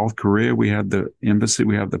 And South Korea, we had the embassy,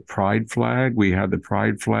 we have the pride flag. We had the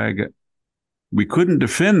pride flag. We couldn't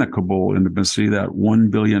defend the Kabul embassy, that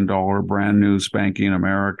 $1 billion brand new spanking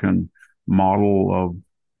American model of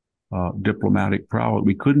diplomatic prowess.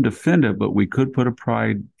 We couldn't defend it, but we could put a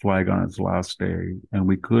pride flag on its last day, and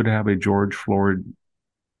we could have a George Floyd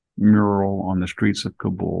mural on the streets of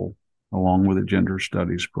Kabul, along with a gender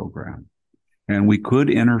studies program. And we could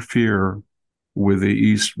interfere with the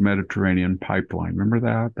East Mediterranean pipeline. Remember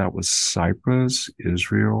that? That was Cyprus,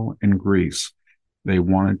 Israel, and Greece. They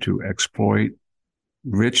wanted to exploit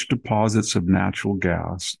rich deposits of natural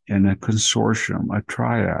gas in a consortium, a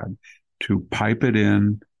triad, to pipe it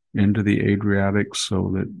into the Adriatic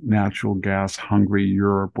so that natural gas hungry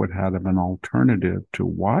Europe would have an alternative to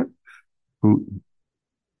what? Who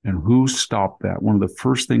stopped that? One of the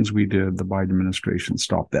first things we did, the Biden administration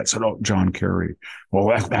stopped that. Said, John Kerry, well,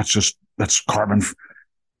 that's carbon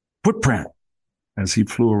footprint, as he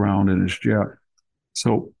flew around in his jet.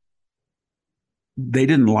 So they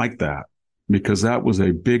didn't like that, because that was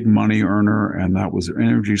a big money earner, and that was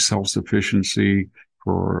energy self-sufficiency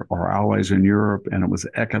for our allies in Europe, and it was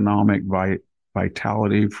economic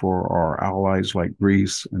vitality for our allies like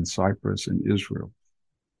Greece and Cyprus and Israel.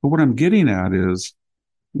 But what I'm getting at is,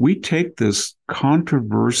 we take this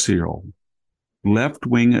controversial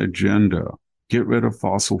left-wing agenda, get rid of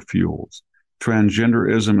fossil fuels.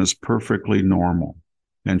 Transgenderism is perfectly normal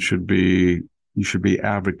and you should be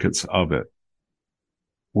advocates of it.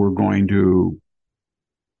 We're going to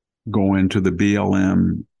go into the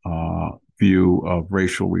BLM view of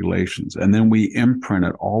racial relations. And then we imprint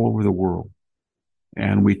it all over the world.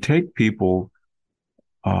 And we take people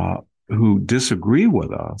who disagree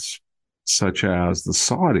with us, such as the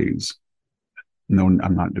Saudis. No,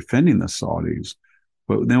 I'm not defending the Saudis,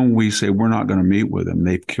 but then we say we're not going to meet with them.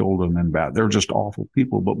 They've killed them and bad. They're just awful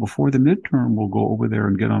people. But before the midterm, we'll go over there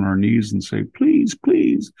and get on our knees and say, please,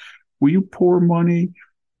 please, will you pour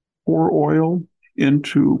oil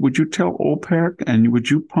into, would you tell OPEC and would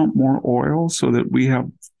you pump more oil so that we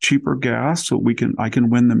have cheaper gas so I can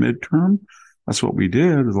win the midterm? That's what we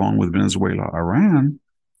did along with Venezuela, Iran.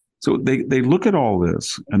 So they look at all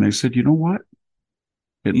this and they said, you know what?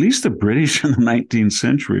 At least the British in the 19th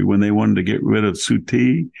century, when they wanted to get rid of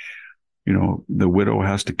Suti, the widow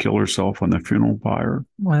has to kill herself on the funeral pyre.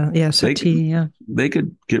 Well, yeah, Suti, yeah. They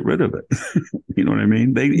could get rid of it. You know what I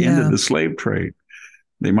mean? They ended the slave trade.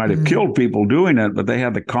 They might have killed people doing it, but they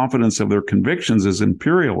had the confidence of their convictions as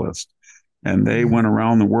imperialists. And they went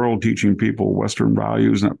around the world teaching people Western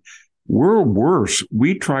values. And we're worse.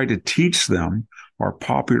 We try to teach them our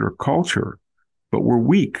popular culture, but we're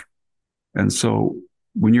weak. And so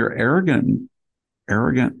when you're arrogant,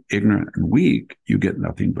 ignorant, and weak, you get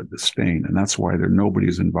nothing but disdain. And that's why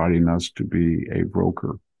nobody's inviting us to be a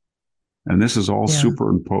broker. And this is all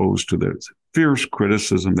superimposed to the fierce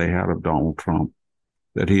criticism they had of Donald Trump,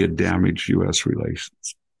 that he had damaged U.S.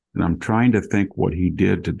 relations. And I'm trying to think what he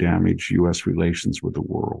did to damage U.S. relations with the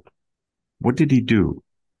world. What did he do?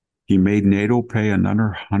 He made NATO pay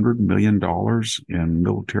another $100 million in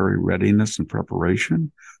military readiness and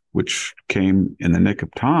preparation, which came in the nick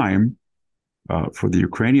of time for the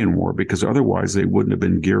Ukrainian war, because otherwise they wouldn't have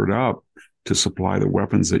been geared up to supply the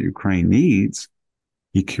weapons that Ukraine needs.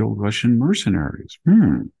 He killed Russian mercenaries.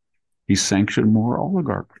 He sanctioned more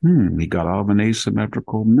oligarchs. He got out of an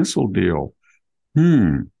asymmetrical missile deal.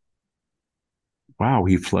 Wow,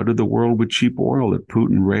 he flooded the world with cheap oil that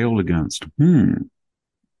Putin railed against.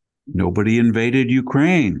 Nobody invaded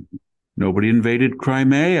Ukraine. Nobody invaded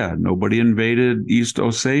Crimea. Nobody invaded East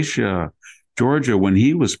Ossetia, Georgia, when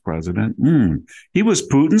he was president. He was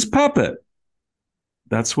Putin's puppet.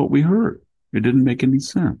 That's what we heard. It didn't make any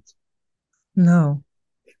sense. No.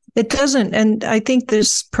 It doesn't. And I think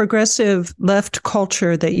this progressive left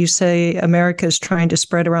culture that you say America is trying to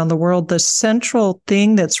spread around the world, the central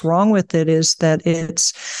thing that's wrong with it is that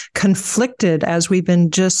it's conflicted, as we've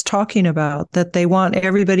been just talking about, that they want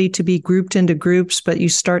everybody to be grouped into groups, but you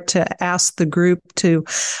start to ask the group to,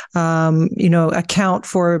 account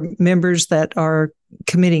for members that are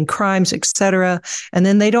committing crimes, et cetera. And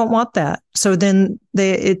then they don't want that. So then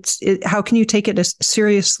how can you take it as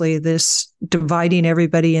seriously, this dividing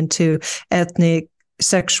everybody into ethnic,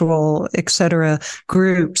 sexual, et cetera,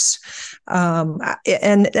 groups? And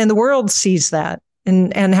the world sees that.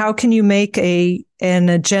 And how can you make an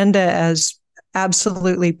agenda as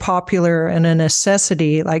absolutely popular and a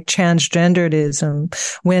necessity like transgenderism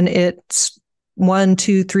when it's 1%,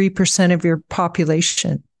 2%, 3% of your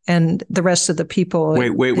population? And the rest of the people. Wait.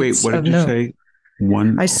 What did you say?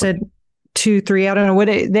 One. I said 2, 3. I don't know what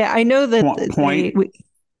I know that point.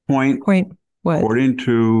 What? According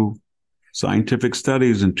to scientific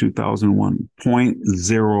studies in 2001,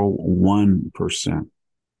 0.01%.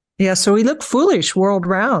 Yeah. So we look foolish world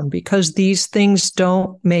round because these things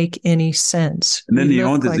don't make any sense. And then the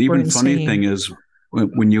even funny thing is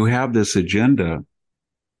when you have this agenda,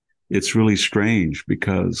 it's really strange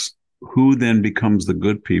because who then becomes the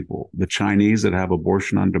good people? The Chinese that have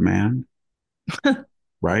abortion on demand,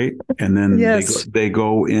 right? And then they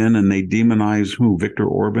go in and they demonize who? Viktor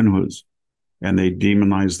Orban, and they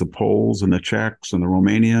demonize the Poles and the Czechs and the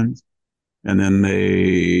Romanians, and then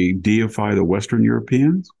they deify the Western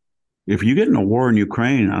Europeans. If you get in a war in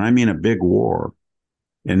Ukraine, and I mean a big war,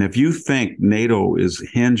 and if you think NATO is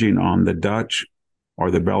hinging on the Dutch or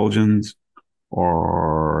the Belgians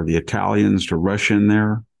or the Italians to rush in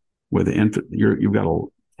there, you've got a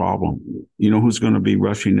problem. You know who's going to be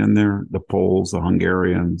rushing in there? The Poles, the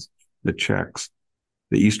Hungarians, the Czechs,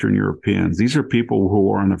 the Eastern Europeans. These are people who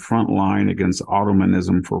are on the front line against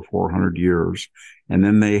Ottomanism for 400 years. And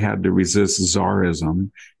then they had to resist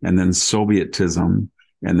Tsarism and then Sovietism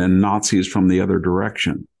and then Nazis from the other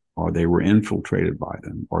direction, or they were infiltrated by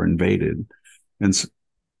them or invaded. And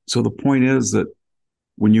so the point is that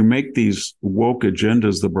when you make these woke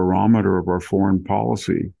agendas the barometer of our foreign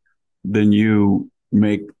policy, then you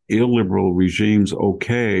make illiberal regimes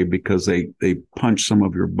okay because they punch some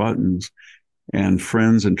of your buttons, and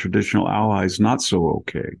friends and traditional allies not so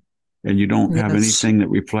okay. And you don't have anything that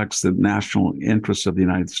reflects the national interests of the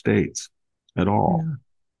United States at all.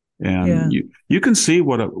 Yeah. And you can see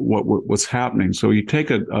what's happening. So you take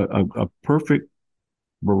a perfect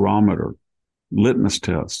barometer, litmus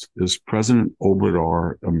test, is President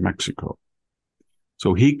Obrador of Mexico.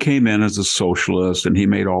 So he came in as a socialist and he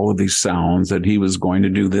made all of these sounds that he was going to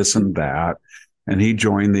do this and that. And he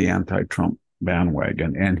joined the anti-Trump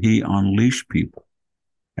bandwagon and he unleashed people.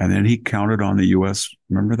 And then he counted on the U.S.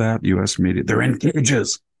 Remember that? U.S. media. They're in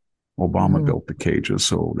cages. Obama built the cages.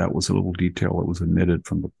 So that was a little detail that was omitted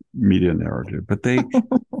from the media narrative. But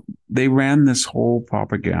they ran this whole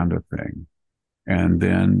propaganda thing. And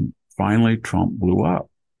then finally Trump blew up.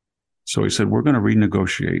 So he said, we're going to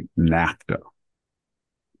renegotiate NAFTA.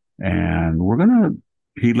 And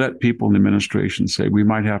he let people in the administration say, we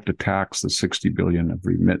might have to tax the $60 billion of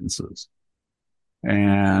remittances.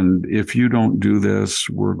 And if you don't do this,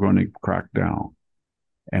 we're going to crack down.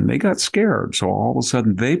 And they got scared. So all of a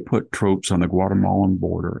sudden they put troops on the Guatemalan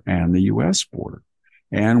border and the U.S. border.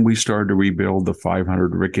 And we started to rebuild the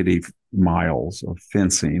 500 rickety miles of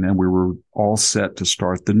fencing. And we were all set to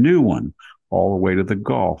start the new one all the way to the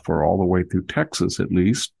Gulf, or all the way through Texas at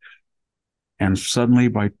least. And suddenly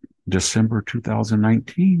by December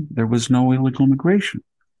 2019, there was no illegal immigration.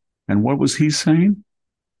 And what was he saying?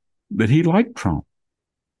 That he liked Trump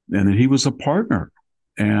and that he was a partner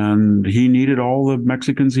and he needed all the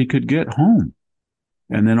Mexicans he could get home.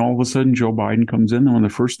 And then all of a sudden, Joe Biden comes in, and the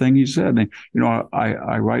first thing he said,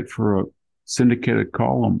 I write for a syndicated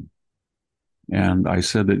column, and I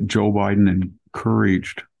said that Joe Biden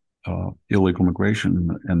encouraged illegal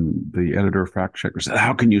immigration, and the editor fact checker said,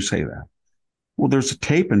 how can you say that? Well, there's a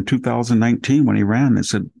tape in 2019 when he ran that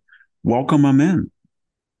said, welcome them in.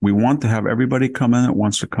 We want to have everybody come in that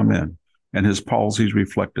wants to come in. And his policies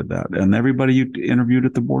reflected that. And everybody you interviewed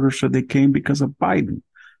at the border said they came because of Biden.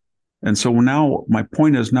 And so now my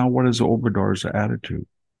point is, now what is Obrador's attitude?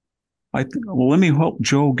 Well, let me help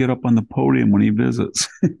Joe get up on the podium when he visits.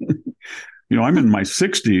 I'm in my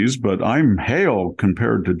 60s, but I'm hale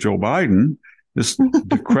compared to Joe Biden. This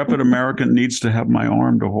decrepit American needs to have my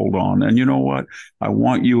arm to hold on. And you know what? I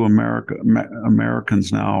want you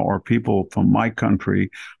Americans now, or people from my country,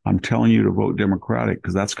 I'm telling you to vote Democratic,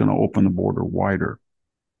 because that's going to open the border wider.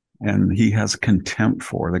 And he has contempt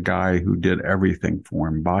for the guy who did everything for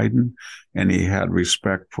him, Biden. And he had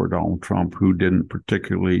respect for Donald Trump, who didn't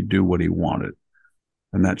particularly do what he wanted.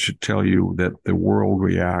 And that should tell you that the world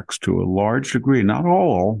reacts to a large degree, not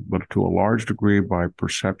all, but to a large degree by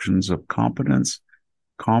perceptions of competence,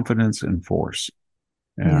 confidence, and force.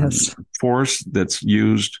 And force that's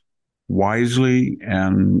used wisely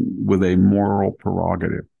and with a moral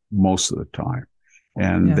prerogative most of the time.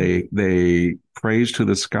 And they praise to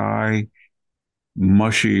the sky,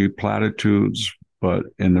 mushy platitudes, but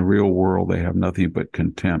in the real world, they have nothing but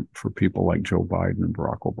contempt for people like Joe Biden and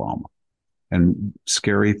Barack Obama. And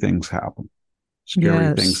scary things happen.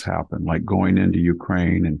 Things happen, like going into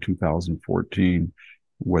Ukraine in 2014,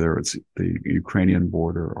 whether it's the Ukrainian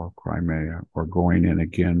border or Crimea, or going in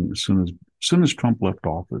again as soon as Trump left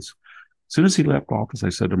office. As soon as he left office, I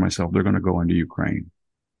said to myself, they're going to go into Ukraine.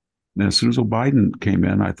 And as soon as Biden came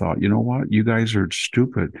in, I thought, you know what? You guys are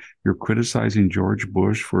stupid. You're criticizing George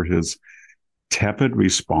Bush for his tepid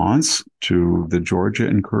response to the Georgia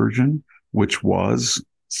incursion, which was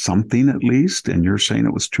something at least, and you're saying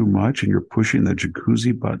it was too much, and you're pushing the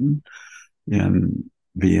jacuzzi button in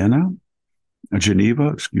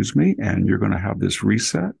Geneva, and you're going to have this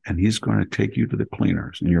reset, and he's going to take you to the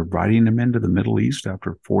cleaners, and you're inviting him into the Middle East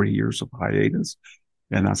after 40 years of hiatus.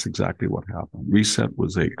 And that's exactly what happened. Reset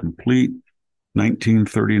was a complete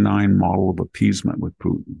 1939 model of appeasement with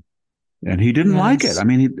Putin. And he didn't like it. I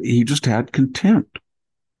mean, he just had contempt.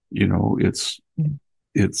 It's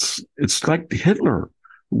like Hitler.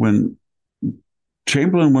 When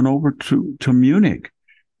Chamberlain went over to Munich,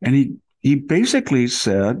 and he basically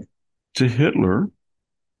said to Hitler,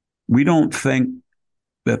 we don't think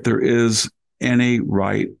that there is any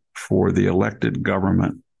right for the elected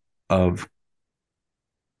government of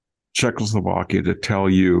Czechoslovakia to tell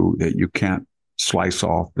you that you can't slice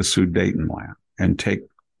off the Sudetenland and take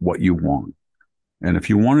what you want. And if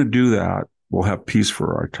you want to do that, we'll have peace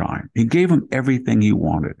for our time. He gave him everything he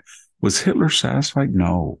wanted. Was Hitler satisfied?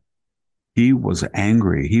 No. He was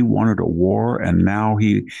angry. He wanted a war, and now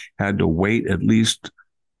he had to wait at least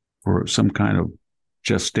for some kind of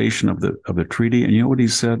gestation of the treaty. And you know what he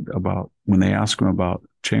said about when they asked him about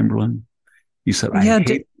Chamberlain? He said,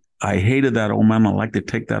 I hated that old man. I'd like to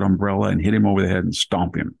take that umbrella and hit him over the head and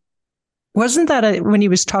stomp him. Wasn't that when he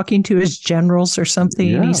was talking to his generals or something?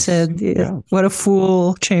 Yes, he said, what a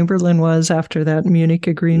fool Chamberlain was after that Munich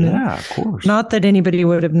agreement. Yeah, of course. Not that anybody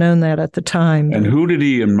would have known that at the time. And who did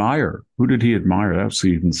he admire? That's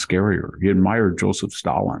even scarier. He admired Joseph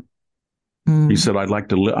Stalin. He said, I'm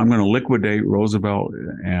going to liquidate Roosevelt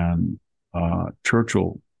and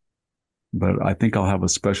Churchill, but I think I'll have a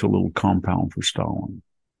special little compound for Stalin.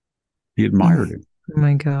 He admired him. Oh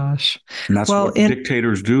my gosh. And that's what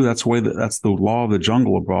dictators do. That's the law of the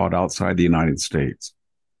jungle abroad outside the United States.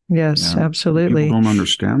 Yes, absolutely. People don't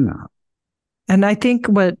understand that. And I think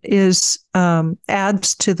what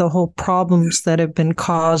adds to the whole problems that have been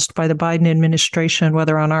caused by the Biden administration,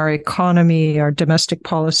 whether on our economy, our domestic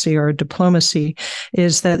policy, or diplomacy,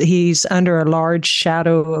 is that he's under a large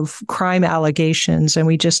shadow of crime allegations. And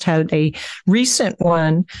we just had a recent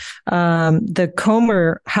one. The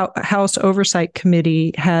Comer House Oversight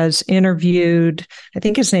Committee has interviewed, I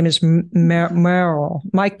think his name is Mike Murrell.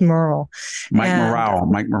 Mike Morrell,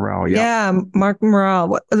 yeah. Yeah, Mark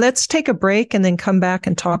Morrell. Let's take a break and then come back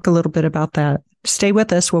and talk a little bit about that. Stay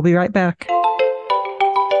with us. We'll be right back.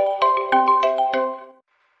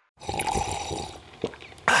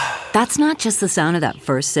 That's not just the sound of that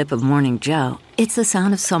first sip of Morning Joe. It's the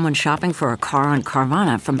sound of someone shopping for a car on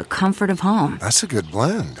Carvana from the comfort of home. That's a good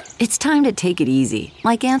blend. It's time to take it easy,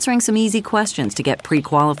 like answering some easy questions to get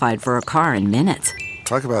pre-qualified for a car in minutes.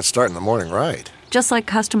 Talk about starting the morning right. Just like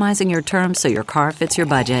customizing your terms so your car fits your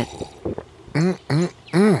budget.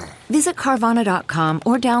 Visit Carvana.com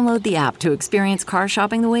or download the app to experience car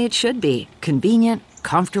shopping the way it should be. Convenient,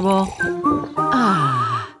 comfortable.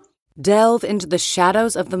 Delve into the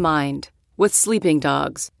shadows of the mind with Sleeping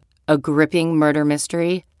Dogs, a gripping murder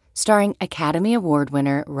mystery starring Academy Award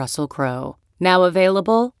winner Russell Crowe. Now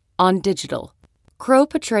available on digital. Crowe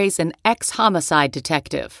portrays an ex-homicide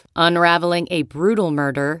detective unraveling a brutal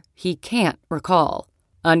murder he can't recall.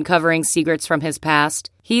 Uncovering secrets from his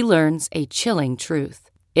past, he learns a chilling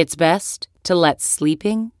truth. It's best to let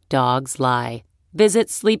sleeping dogs lie. Visit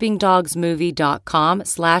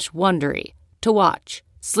sleepingdogsmovie.com/Wondery to watch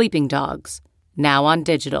Sleeping Dogs, now on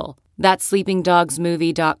digital. That's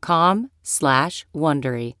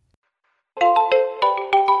sleepingdogsmovie.com/Wondery.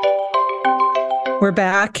 We're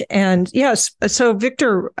back. And yes, so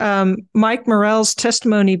Victor, Mike Morrell's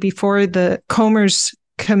testimony before the Comer's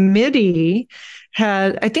committee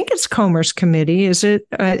I think it's Comer's committee, is it?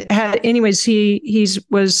 Anyways, he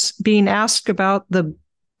was being asked about the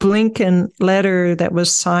Blinken letter that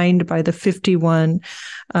was signed by the 51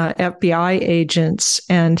 FBI agents.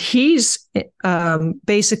 And he's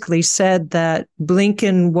basically said that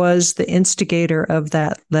Blinken was the instigator of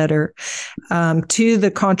that letter, to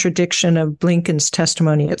the contradiction of Blinken's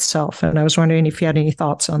testimony itself. And I was wondering if you had any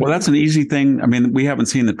thoughts on that. Well, that's an easy thing. I mean, we haven't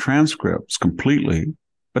seen the transcripts completely,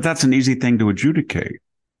 but that's an easy thing to adjudicate.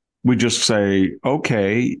 We just say,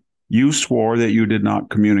 okay, you swore that you did not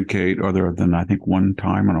communicate other than, I think, one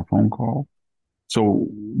time on a phone call. So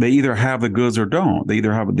they either have the goods or don't. They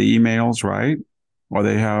either have the emails, right? Or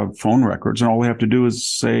they have phone records. And all they have to do is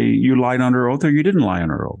say you lied under oath or you didn't lie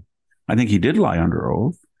under oath. I think he did lie under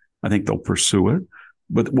oath. I think they'll pursue it.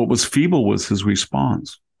 But what was feeble was his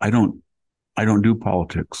response. I don't do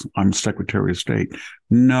politics. I'm Secretary of State.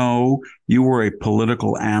 No, you were a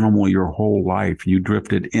political animal your whole life. You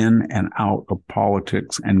drifted in and out of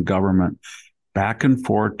politics and government, back and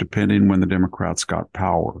forth, depending when the Democrats got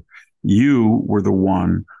power. You were the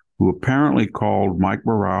one who apparently called Mike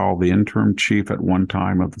Morrell, the interim chief at one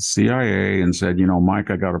time of the CIA, and said,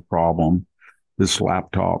 Mike, I got a problem. This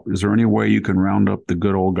laptop, is there any way you can round up the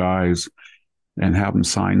good old guys and have them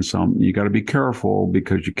sign something? You got to be careful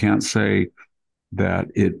because you can't say that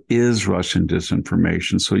it is Russian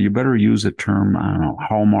disinformation. So you better use the term,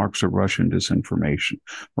 hallmarks of Russian disinformation.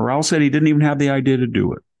 Morrell said he didn't even have the idea to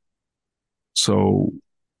do it. So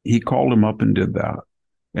he called him up and did that.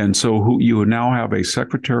 And so you now have a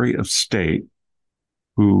Secretary of State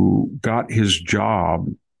who got his job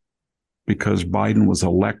because Biden was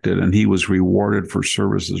elected and he was rewarded for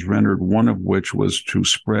services rendered, one of which was to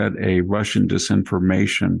spread a Russian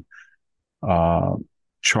disinformation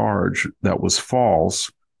charge that was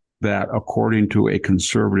false, that according to a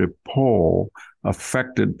conservative poll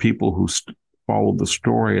affected people who followed the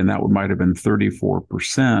story, and that might have been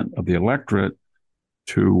 34% of the electorate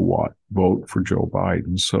to vote for Joe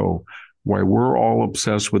Biden. So why we're all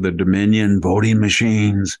obsessed with the Dominion voting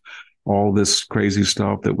machines, all this crazy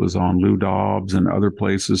stuff that was on Lou Dobbs and other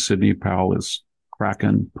places, Sidney Powell, this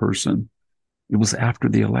Kraken person, it was after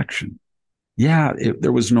the election. Yeah,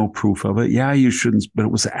 there was no proof of it. Yeah, you shouldn't, but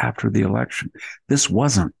it was after the election. This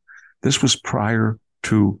wasn't. This was prior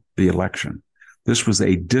to the election. This was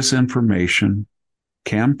a disinformation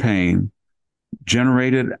campaign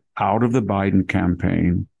generated out of the Biden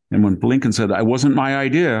campaign. And when Blinken said, "It wasn't my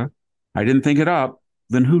idea, I didn't think it up,"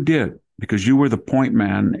 then who did? Because you were the point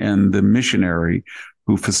man and the missionary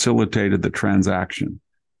who facilitated the transaction.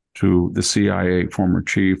 to the CIA former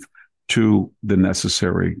chief, to the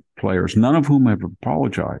necessary players, none of whom have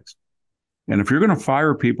apologized. And if you're going to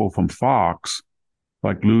fire people from Fox,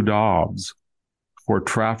 like Lou Dobbs, for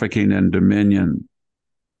trafficking in Dominion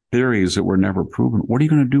theories that were never proven, what are you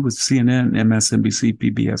going to do with CNN, MSNBC,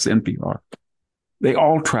 PBS, NPR? They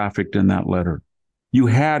all trafficked in that letter. You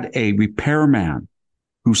had a repairman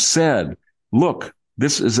who said, look,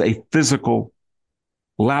 this is a physical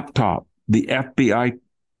laptop. The FBI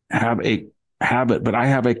have it, but I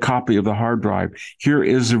have a copy of the hard drive. Here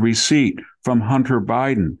is a receipt from Hunter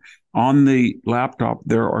Biden. On the laptop,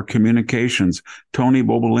 there are communications. Tony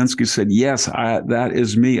Bobulinski said, yes, that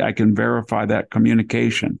is me. I can verify that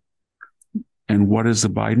communication. And what is the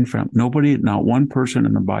Biden family? Nobody, not one person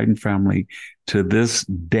in the Biden family to this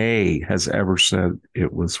day has ever said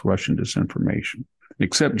it was Russian disinformation,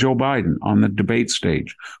 except Joe Biden on the debate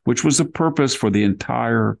stage, which was the purpose for the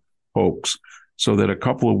entire hoax, so that a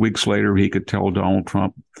couple of weeks later he could tell Donald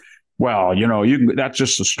Trump, well, that's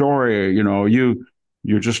just a story,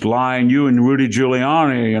 you're just lying, you and Rudy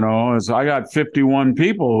Giuliani, as I got 51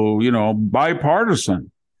 people who, bipartisan.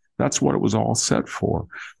 That's what it was all set for.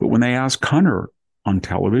 But when they asked Hunter on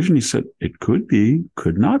television, he said, it could be,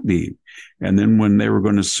 could not be. And then when they were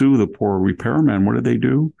going to sue the poor repairman, what did they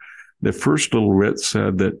do? The first little writ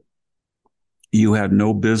said that you had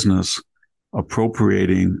no business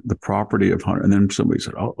appropriating the property of Hunter. And then somebody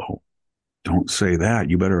said, oh, don't say that.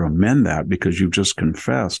 You better amend that because you've just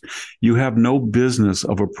confessed. You have no business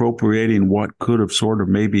of appropriating what could have sort of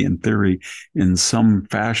maybe in theory in some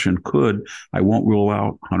fashion could. I won't rule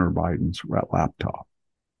out Hunter Biden's laptop.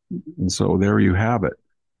 And so there you have it.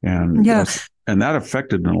 And and that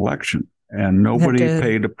affected an election. And nobody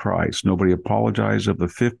paid a price. Nobody apologized of the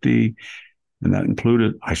 50. And that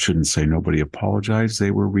included, I shouldn't say nobody apologized. They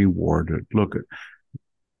were rewarded.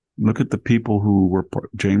 Look at the people who were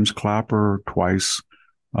James Clapper twice.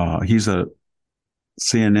 He's a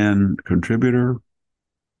CNN contributor.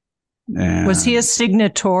 And was he a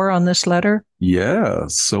signator on this letter?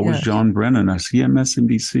 Yes. So was John Brennan, a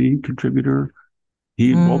MSNBC contributor.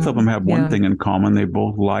 Both of them have one thing in common. They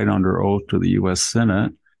both lied under oath to the U.S.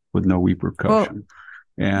 Senate with no repercussion.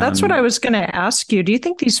 And that's what I was going to ask you. Do you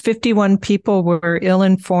think these 51 people were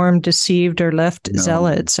ill-informed, deceived, or left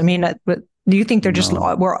zealots? I mean, do you think they're just,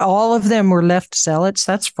 were all of them were left zealots?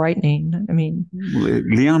 That's frightening. I mean,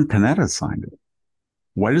 Leon Panetta signed it.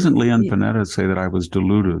 Why doesn't Leon Panetta say that I was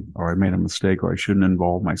deluded or I made a mistake or I shouldn't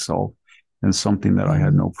involve myself in something that I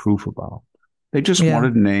had no proof about? They just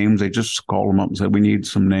wanted names. They just called them up and said, we need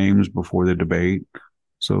some names before the debate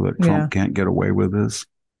so that Trump can't get away with this.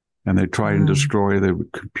 And they tried and destroy the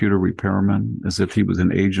computer repairman as if he was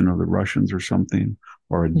an agent of the Russians or something,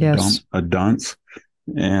 or a dunce.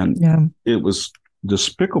 And it was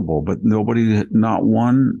despicable, but not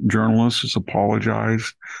one journalist has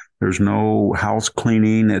apologized. There's no house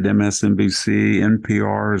cleaning at MSNBC.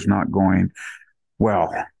 NPR is not going,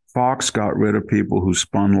 well, Fox got rid of people who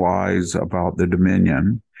spun lies about the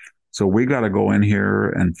Dominion. So we got to go in here,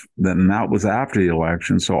 and then that was after the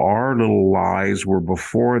election. So our little lies were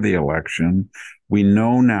before the election. We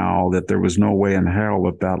know now that there was no way in hell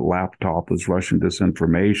that laptop was Russian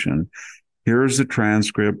disinformation. Here's the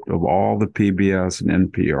transcript of all the PBS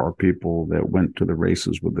and NPR people that went to the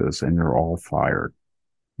races with this, and you're all fired.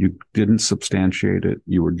 You didn't substantiate it.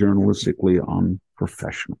 You were journalistically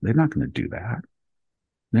unprofessional. They're not going to do that.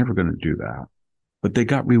 Never going to do that. But they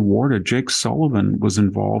got rewarded. Jake Sullivan was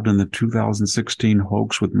involved in the 2016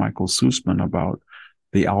 hoax with Michael Sussman about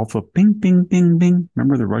the Alpha ping, ping, ping, ping.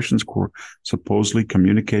 Remember the Russians were supposedly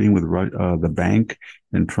communicating with the bank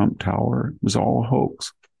in Trump Tower? It was all a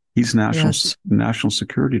hoax. He's national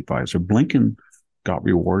security advisor. Blinken got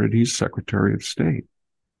rewarded. He's Secretary of State.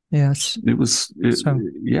 Yes.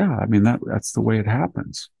 I mean, that's the way it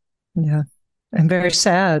happens. Yeah. And very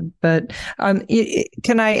sad, but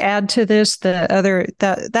can I add to this?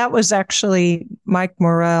 That was actually Mike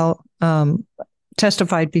Morrell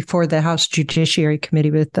testified before the House Judiciary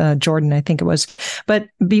Committee with Jordan, I think it was. But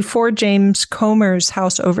before James Comer's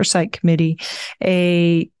House Oversight Committee,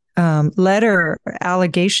 a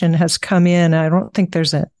allegation has come in. I don't think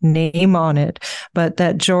there's a name on it, but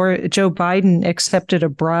that Joe Biden accepted a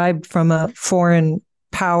bribe from a foreign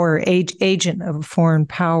power agent of a foreign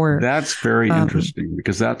power. That's very interesting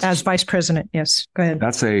because that's as vice president. Yes, go ahead.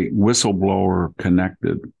 That's a whistleblower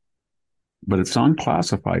connected, but it's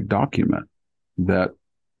unclassified document that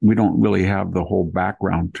we don't really have the whole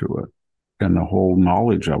background to it and the whole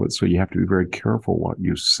knowledge of it. So you have to be very careful what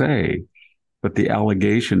you say. But the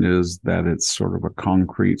allegation is that it's sort of a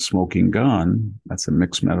concrete smoking gun. That's a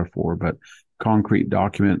mixed metaphor, but concrete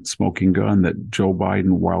document, smoking gun, that Joe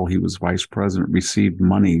Biden, while he was vice president, received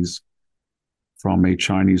monies from a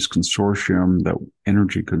Chinese consortium, that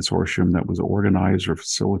energy consortium that was organized or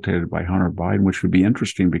facilitated by Hunter Biden, which would be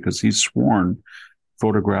interesting because he's sworn,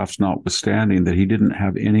 photographs notwithstanding, that he didn't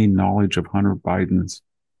have any knowledge of Hunter Biden's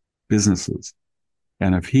businesses.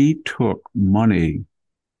 And if he took money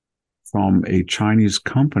from a Chinese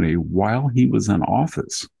company while he was in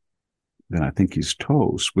office, then I think he's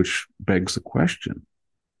toast, which begs the question,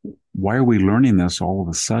 why are we learning this all of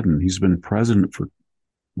a sudden? He's been president for,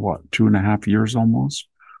 2.5 years almost?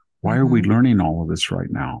 Why are we learning all of this right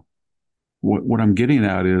now? What I'm getting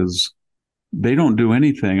at is they don't do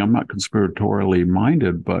anything. I'm not conspiratorially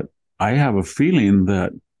minded, but I have a feeling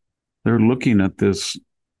that they're looking at this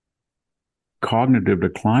cognitive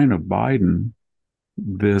decline of Biden,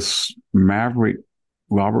 this maverick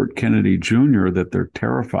Robert Kennedy Jr. that they're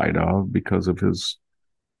terrified of because of his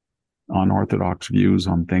unorthodox views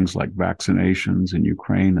on things like vaccinations in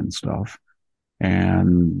Ukraine and stuff.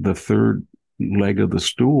 And the third leg of the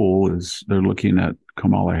stool is they're looking at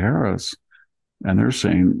Kamala Harris and they're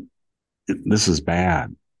saying, this is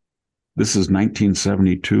bad. This is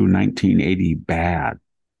 1972, 1980 bad.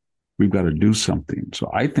 We've got to do something. So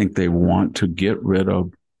I think they want to get rid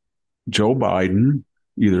of Joe Biden,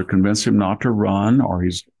 either convince him not to run, or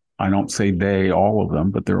I don't say they, all of them,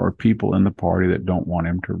 but there are people in the party that don't want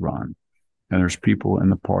him to run. And there's people in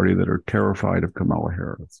the party that are terrified of Kamala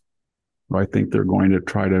Harris. So I think they're going to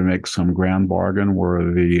try to make some grand bargain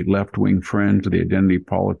where the left-wing fringe, the identity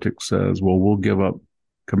politics says, well, we'll give up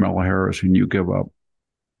Kamala Harris and you give up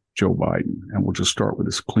Joe Biden. And we'll just start with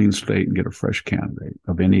this clean slate and get a fresh candidate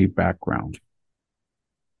of any background.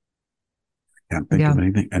 Can't think of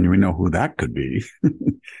anything. And we know who that could be.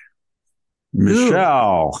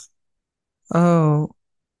 Michelle. Oh,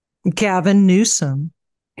 Gavin Newsom.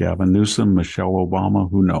 Gavin Newsom, Michelle Obama,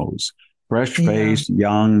 who knows? Fresh face,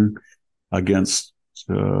 young, against,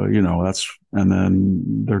 that's, and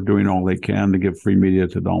then they're doing all they can to give free media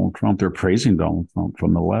to Donald Trump. They're praising Donald Trump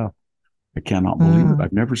from the left. I cannot believe it.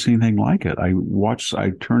 I've never seen anything like it.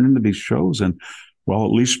 I turn into these shows and, well,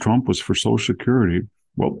 at least Trump was for Social Security.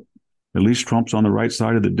 Well, at least Trump's on the right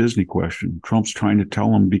side of the Disney question. Trump's trying to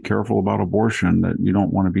tell them, be careful about abortion, that you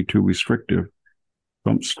don't want to be too restrictive.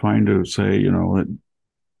 Trump's trying to say, that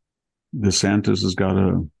DeSantis has got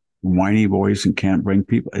a whiny voice and can't bring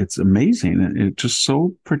people. It's amazing. And it's just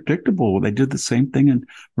so predictable. They did the same thing. And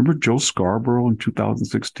remember Joe Scarborough in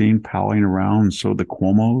 2016 palling around. So the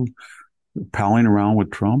Cuomo palling around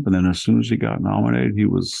with Trump. And then as soon as he got nominated, he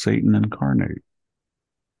was Satan incarnate.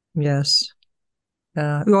 Yes.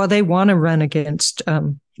 Well, they want to run against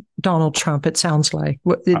Donald Trump, it sounds like.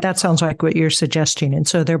 That sounds like what you're suggesting. And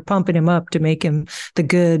so they're pumping him up to make him the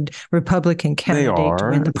good Republican candidate to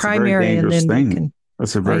win the primary. And then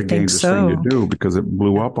That's a very dangerous thing to do because it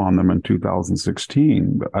blew up on them in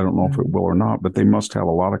 2016. But I don't know if it will or not, but they must have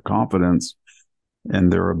a lot of confidence in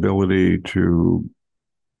their ability to,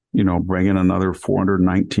 bring in another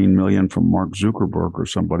 419 million from Mark Zuckerberg or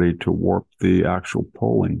somebody to warp the actual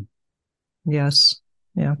polling. Yes.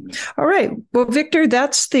 Yeah. All right. Well, Victor,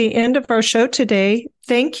 that's the end of our show today.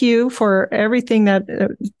 Thank you for everything that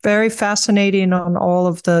very fascinating on all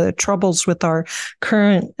of the troubles with our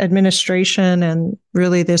current administration and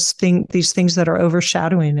really these things that are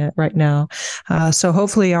overshadowing it right now. So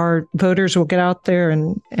hopefully our voters will get out there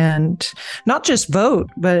and not just vote,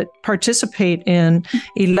 but participate in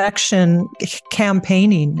election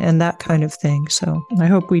campaigning and that kind of thing. So I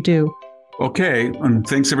hope we do. Okay. And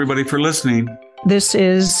thanks everybody for listening. This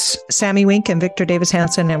is Sammy Wink and Victor Davis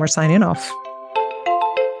Hanson, and we're signing off.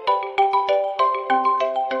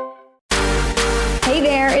 Hey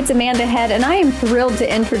there, it's Amanda Head, and I am thrilled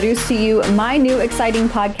to introduce to you my new exciting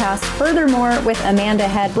podcast, Furthermore with Amanda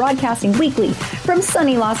Head, broadcasting weekly from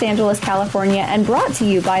sunny Los Angeles, California, and brought to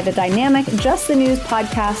you by the dynamic Just the News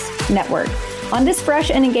Podcast Network. On this fresh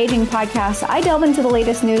and engaging podcast, I delve into the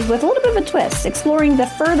latest news with a little bit of a twist, exploring the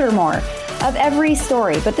furthermore of every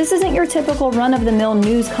story. But this isn't your typical run-of-the-mill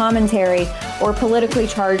news commentary or politically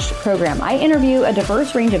charged program. I interview a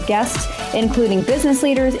diverse range of guests, including business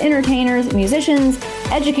leaders, entertainers, musicians,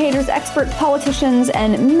 educators, experts, politicians,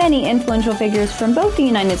 and many influential figures from both the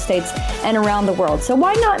United States and around the world. So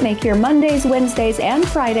why not make your Mondays, Wednesdays, and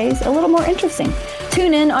Fridays a little more interesting?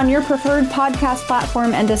 Tune in on your preferred podcast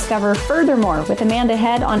platform and discover Furthermore with Amanda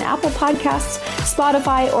Head on Apple Podcasts,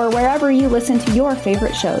 Spotify, or wherever you listen to your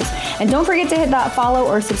favorite shows. And don't forget to hit that follow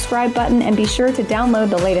or subscribe button and be sure to download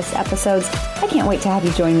the latest episodes. I can't wait to have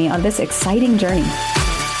you join me on this exciting journey.